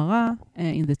the Gemara,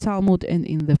 in the Talmud, and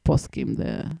in the Poskim,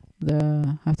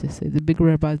 the how to say, the big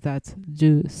rabbis that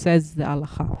says the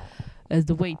halacha as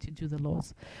the way to do the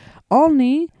laws.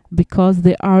 Only because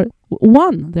they are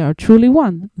one, they are truly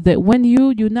one. That when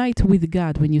you unite with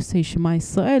God, when you say Shema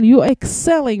Israel, you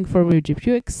excelling from Egypt,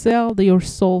 you excel your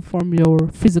soul from your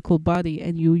physical body,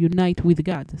 and you unite with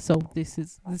God. So this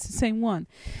is the same one.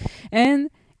 And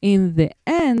in the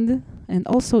end, and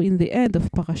also in the end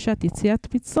of Parashat Yetziat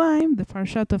Mitzrayim, the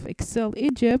Parashat of Excel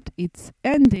Egypt, it's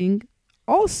ending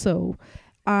also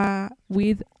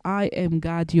with I am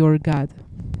God, your God.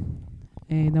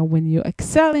 And now when you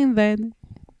excel in that,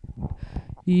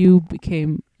 you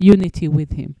became unity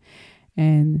with him.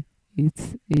 And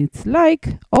it's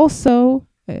like also,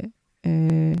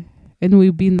 and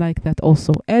we've been like that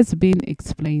also, as been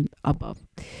explained above.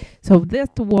 So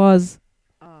that was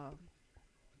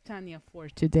Tania for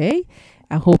today.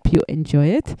 I hope you enjoy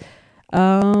it.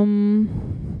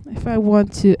 If I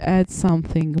want to add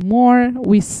something more,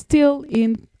 we're still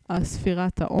in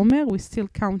Sfirat HaOmer. We're still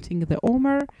counting the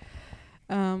Omer.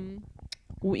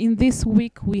 In this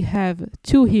week we have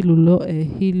two hilulot,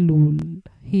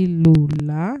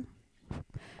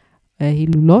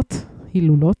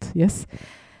 yes.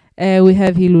 We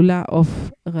have Hilula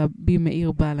of Rabbi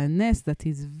Meir Baal HaNes, that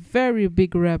is very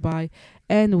big rabbi,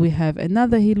 and we have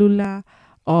another Hilula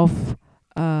of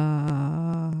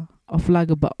Lag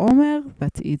BaOmer,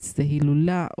 that is the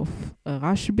Hilula of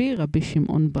Rashbi, Rabbi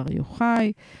Shimon Bar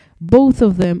Yochai. Both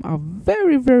of them are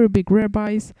very, very big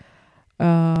rabbis.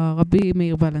 Rabbi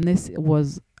Meir Baal HaNes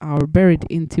was buried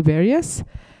in Tiberias,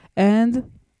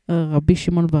 and Rabbi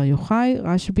Shimon Bar Yochai,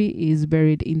 Rashbi, is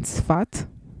buried in Tzfat,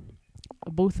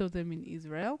 both of them in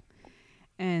Israel.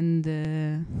 And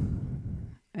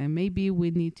maybe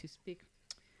we need to speak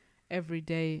every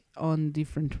day on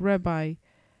different rabbi.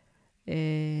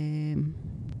 And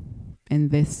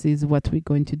this is what we're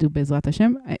going to do, Bezrat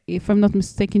Hashem. If I'm not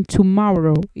mistaken,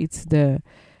 tomorrow it's the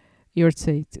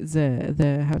Yortzeit,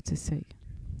 the how to say,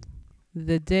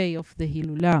 the day of the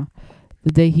Hilulah,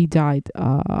 the day he died.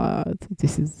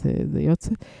 This is the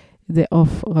Yortzeit, the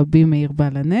of Rabbi Meir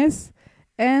Baal HaNes,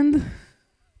 and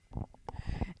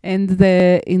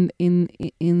the in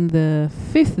the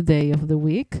 5th day of the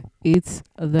week, it's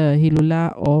the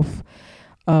Hilulah of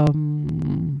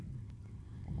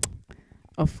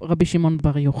Rabbi Shimon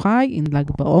Bar Yochai in Lag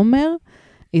BaOmer.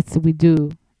 We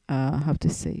do how to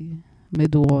say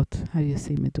medurot. How do you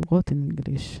say medurot in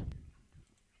English?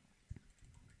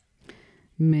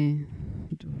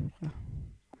 Medura.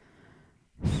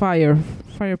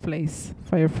 Fireplace,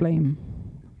 fire flame.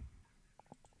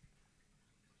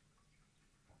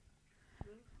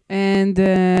 And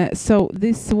so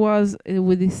this is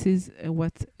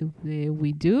what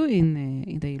we do in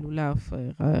the Hilulah of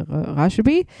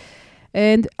Rashbi.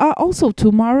 And also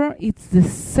tomorrow it's the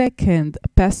second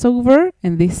Passover,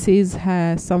 and this is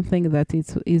something that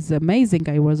is amazing.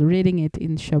 I was reading it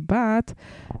in Shabbat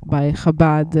by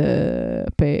Chabad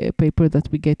paper that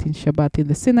we get in Shabbat in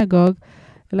the synagogue,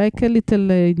 like a little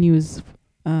news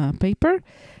paper,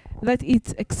 that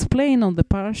it's explained on the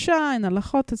parasha and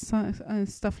halachot and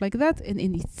stuff like that, and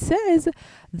it says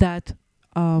that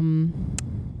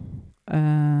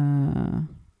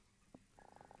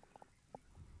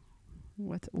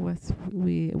what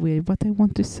I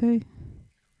want to say.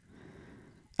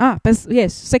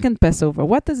 Yes, second Passover.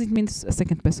 What does it mean,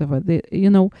 second Passover?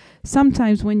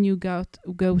 Sometimes when you go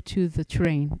to the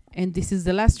train, and this is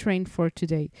the last train for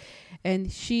today,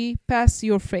 and she passed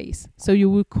your face, so you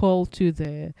will call to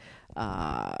the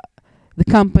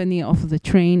company of the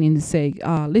train and say,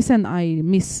 listen, I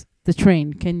miss the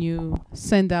train. Can you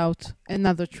send out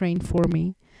another train for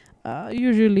me?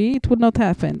 Usually it would not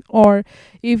happen. Or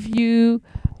if you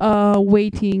are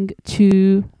waiting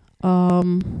to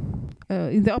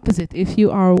in the opposite, if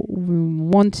you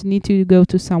need to go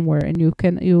to somewhere and you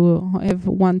have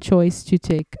one choice to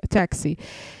take a taxi,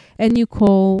 and you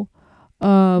call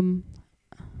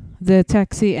the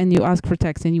taxi and you ask for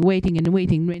taxi, and you're waiting, it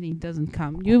doesn't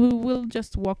come, you will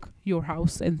just walk your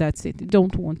house and that's it. You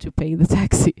don't want to pay the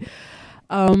taxi.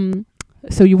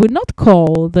 So you would not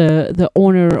call the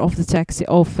owner of the taxi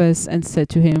office and say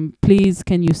to him, please,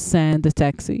 can you send the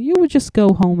taxi? You would just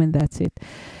go home and that's it.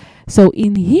 So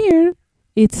in here,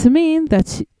 it's mean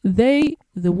that the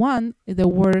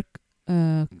work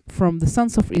from the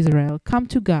sons of Israel come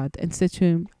to God and say to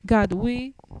him, God,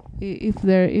 if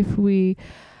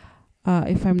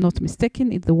I'm not mistaken,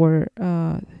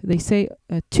 they say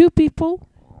two people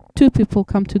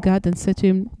come to God and say to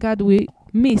him, God, we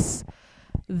miss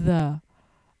the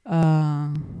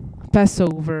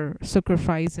Passover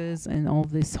sacrifices and all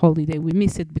this holiday. We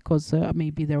miss it because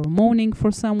maybe they were mourning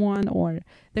for someone, or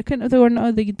they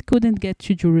couldn't get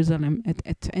to Jerusalem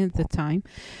at the time.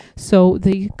 So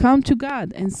they come to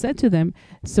God and said to them.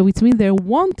 So it means they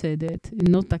wanted it,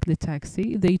 not like the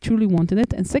taxi. They truly wanted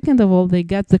it. And second of all, they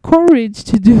got the courage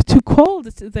to call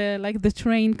the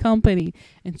train company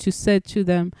and to say to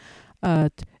them,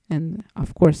 and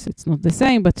of course it's not the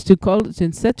same, but to call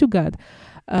and say to God,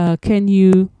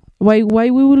 why we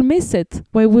will miss it?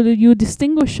 Why will you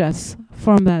distinguish us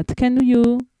from that? Can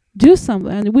you do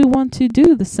something? And we want to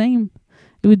do the same.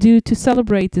 We do to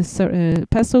celebrate this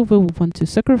Passover. We want to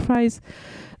sacrifice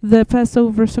the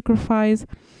Passover sacrifice.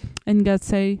 And God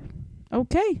say,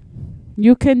 okay,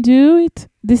 you can do it.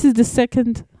 This is the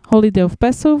second holiday of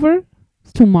Passover,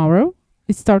 tomorrow.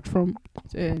 It starts from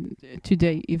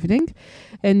today evening,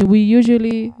 and we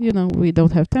usually, we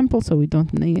don't have temple, so we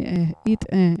don't eat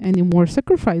any more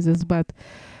sacrifices. But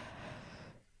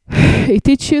it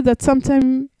teaches you that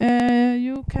sometime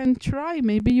you can try.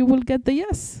 Maybe you will get the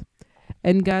yes.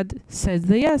 And God says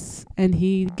the yes, and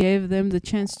He gave them the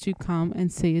chance to come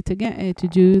and say it again, to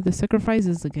do the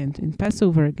sacrifices again in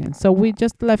Passover again. So we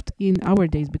just left in our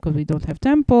days because we don't have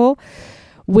temple.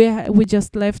 We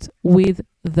just left with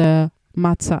the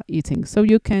matzah eating. So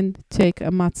you can take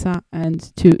a matzah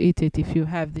and to eat it if you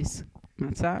have this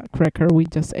matzah cracker we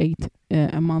just ate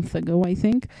a month ago, I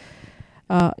think,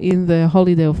 in the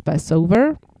holiday of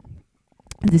Passover.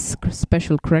 This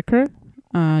special cracker,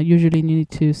 usually you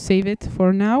need to save it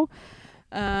for now.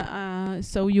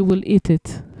 So you will eat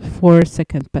it for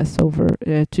second Passover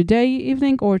today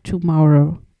evening or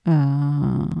tomorrow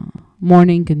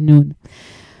morning and noon.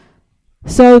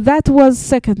 So that was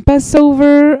second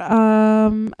Passover,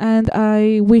 and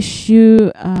I wish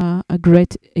you a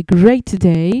great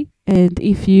day. And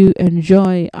if you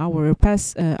enjoy our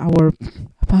podcast,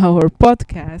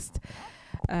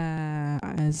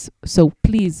 so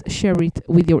please share it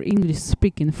with your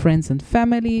English-speaking friends and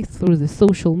family through the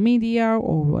social media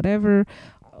or whatever,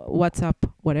 WhatsApp,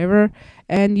 whatever.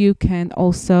 And you can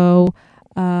also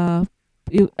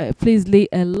please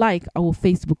like our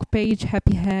Facebook page,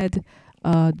 Happy Head,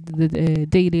 the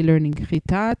Daily Learning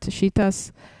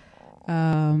Chitas,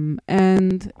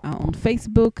 and on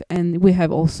Facebook. And we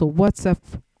have also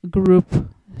WhatsApp group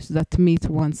that meet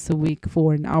once a week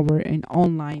for an hour in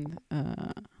online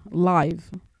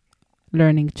live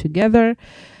learning together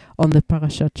on the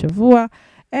Parashat Shavua.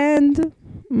 And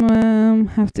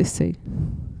have to say,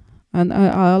 and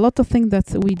a lot of things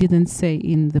that we didn't say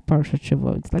in the Parashat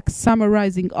Shavua. It's like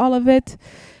summarizing all of it,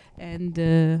 and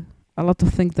a lot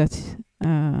of things that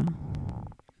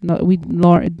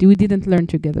we didn't learn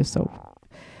together. So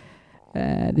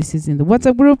this is in the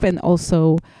WhatsApp group. And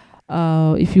also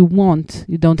if you want,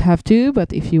 you don't have to,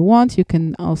 but if you want, you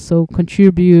can also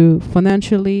contribute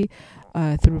financially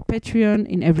through Patreon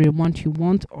in every amount you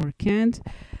want or can't,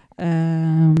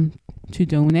 to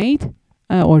donate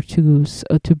or to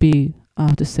be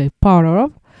to say part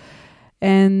of.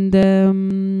 And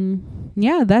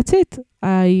yeah, that's it.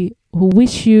 I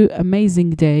wish you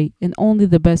amazing day and only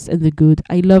the best and the good.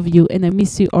 I love you and I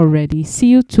miss you already. See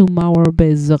you tomorrow,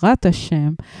 Be'ezrat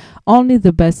Hashem. Only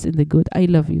the best and the good. I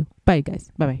love you. Bye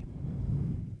guys. Bye bye.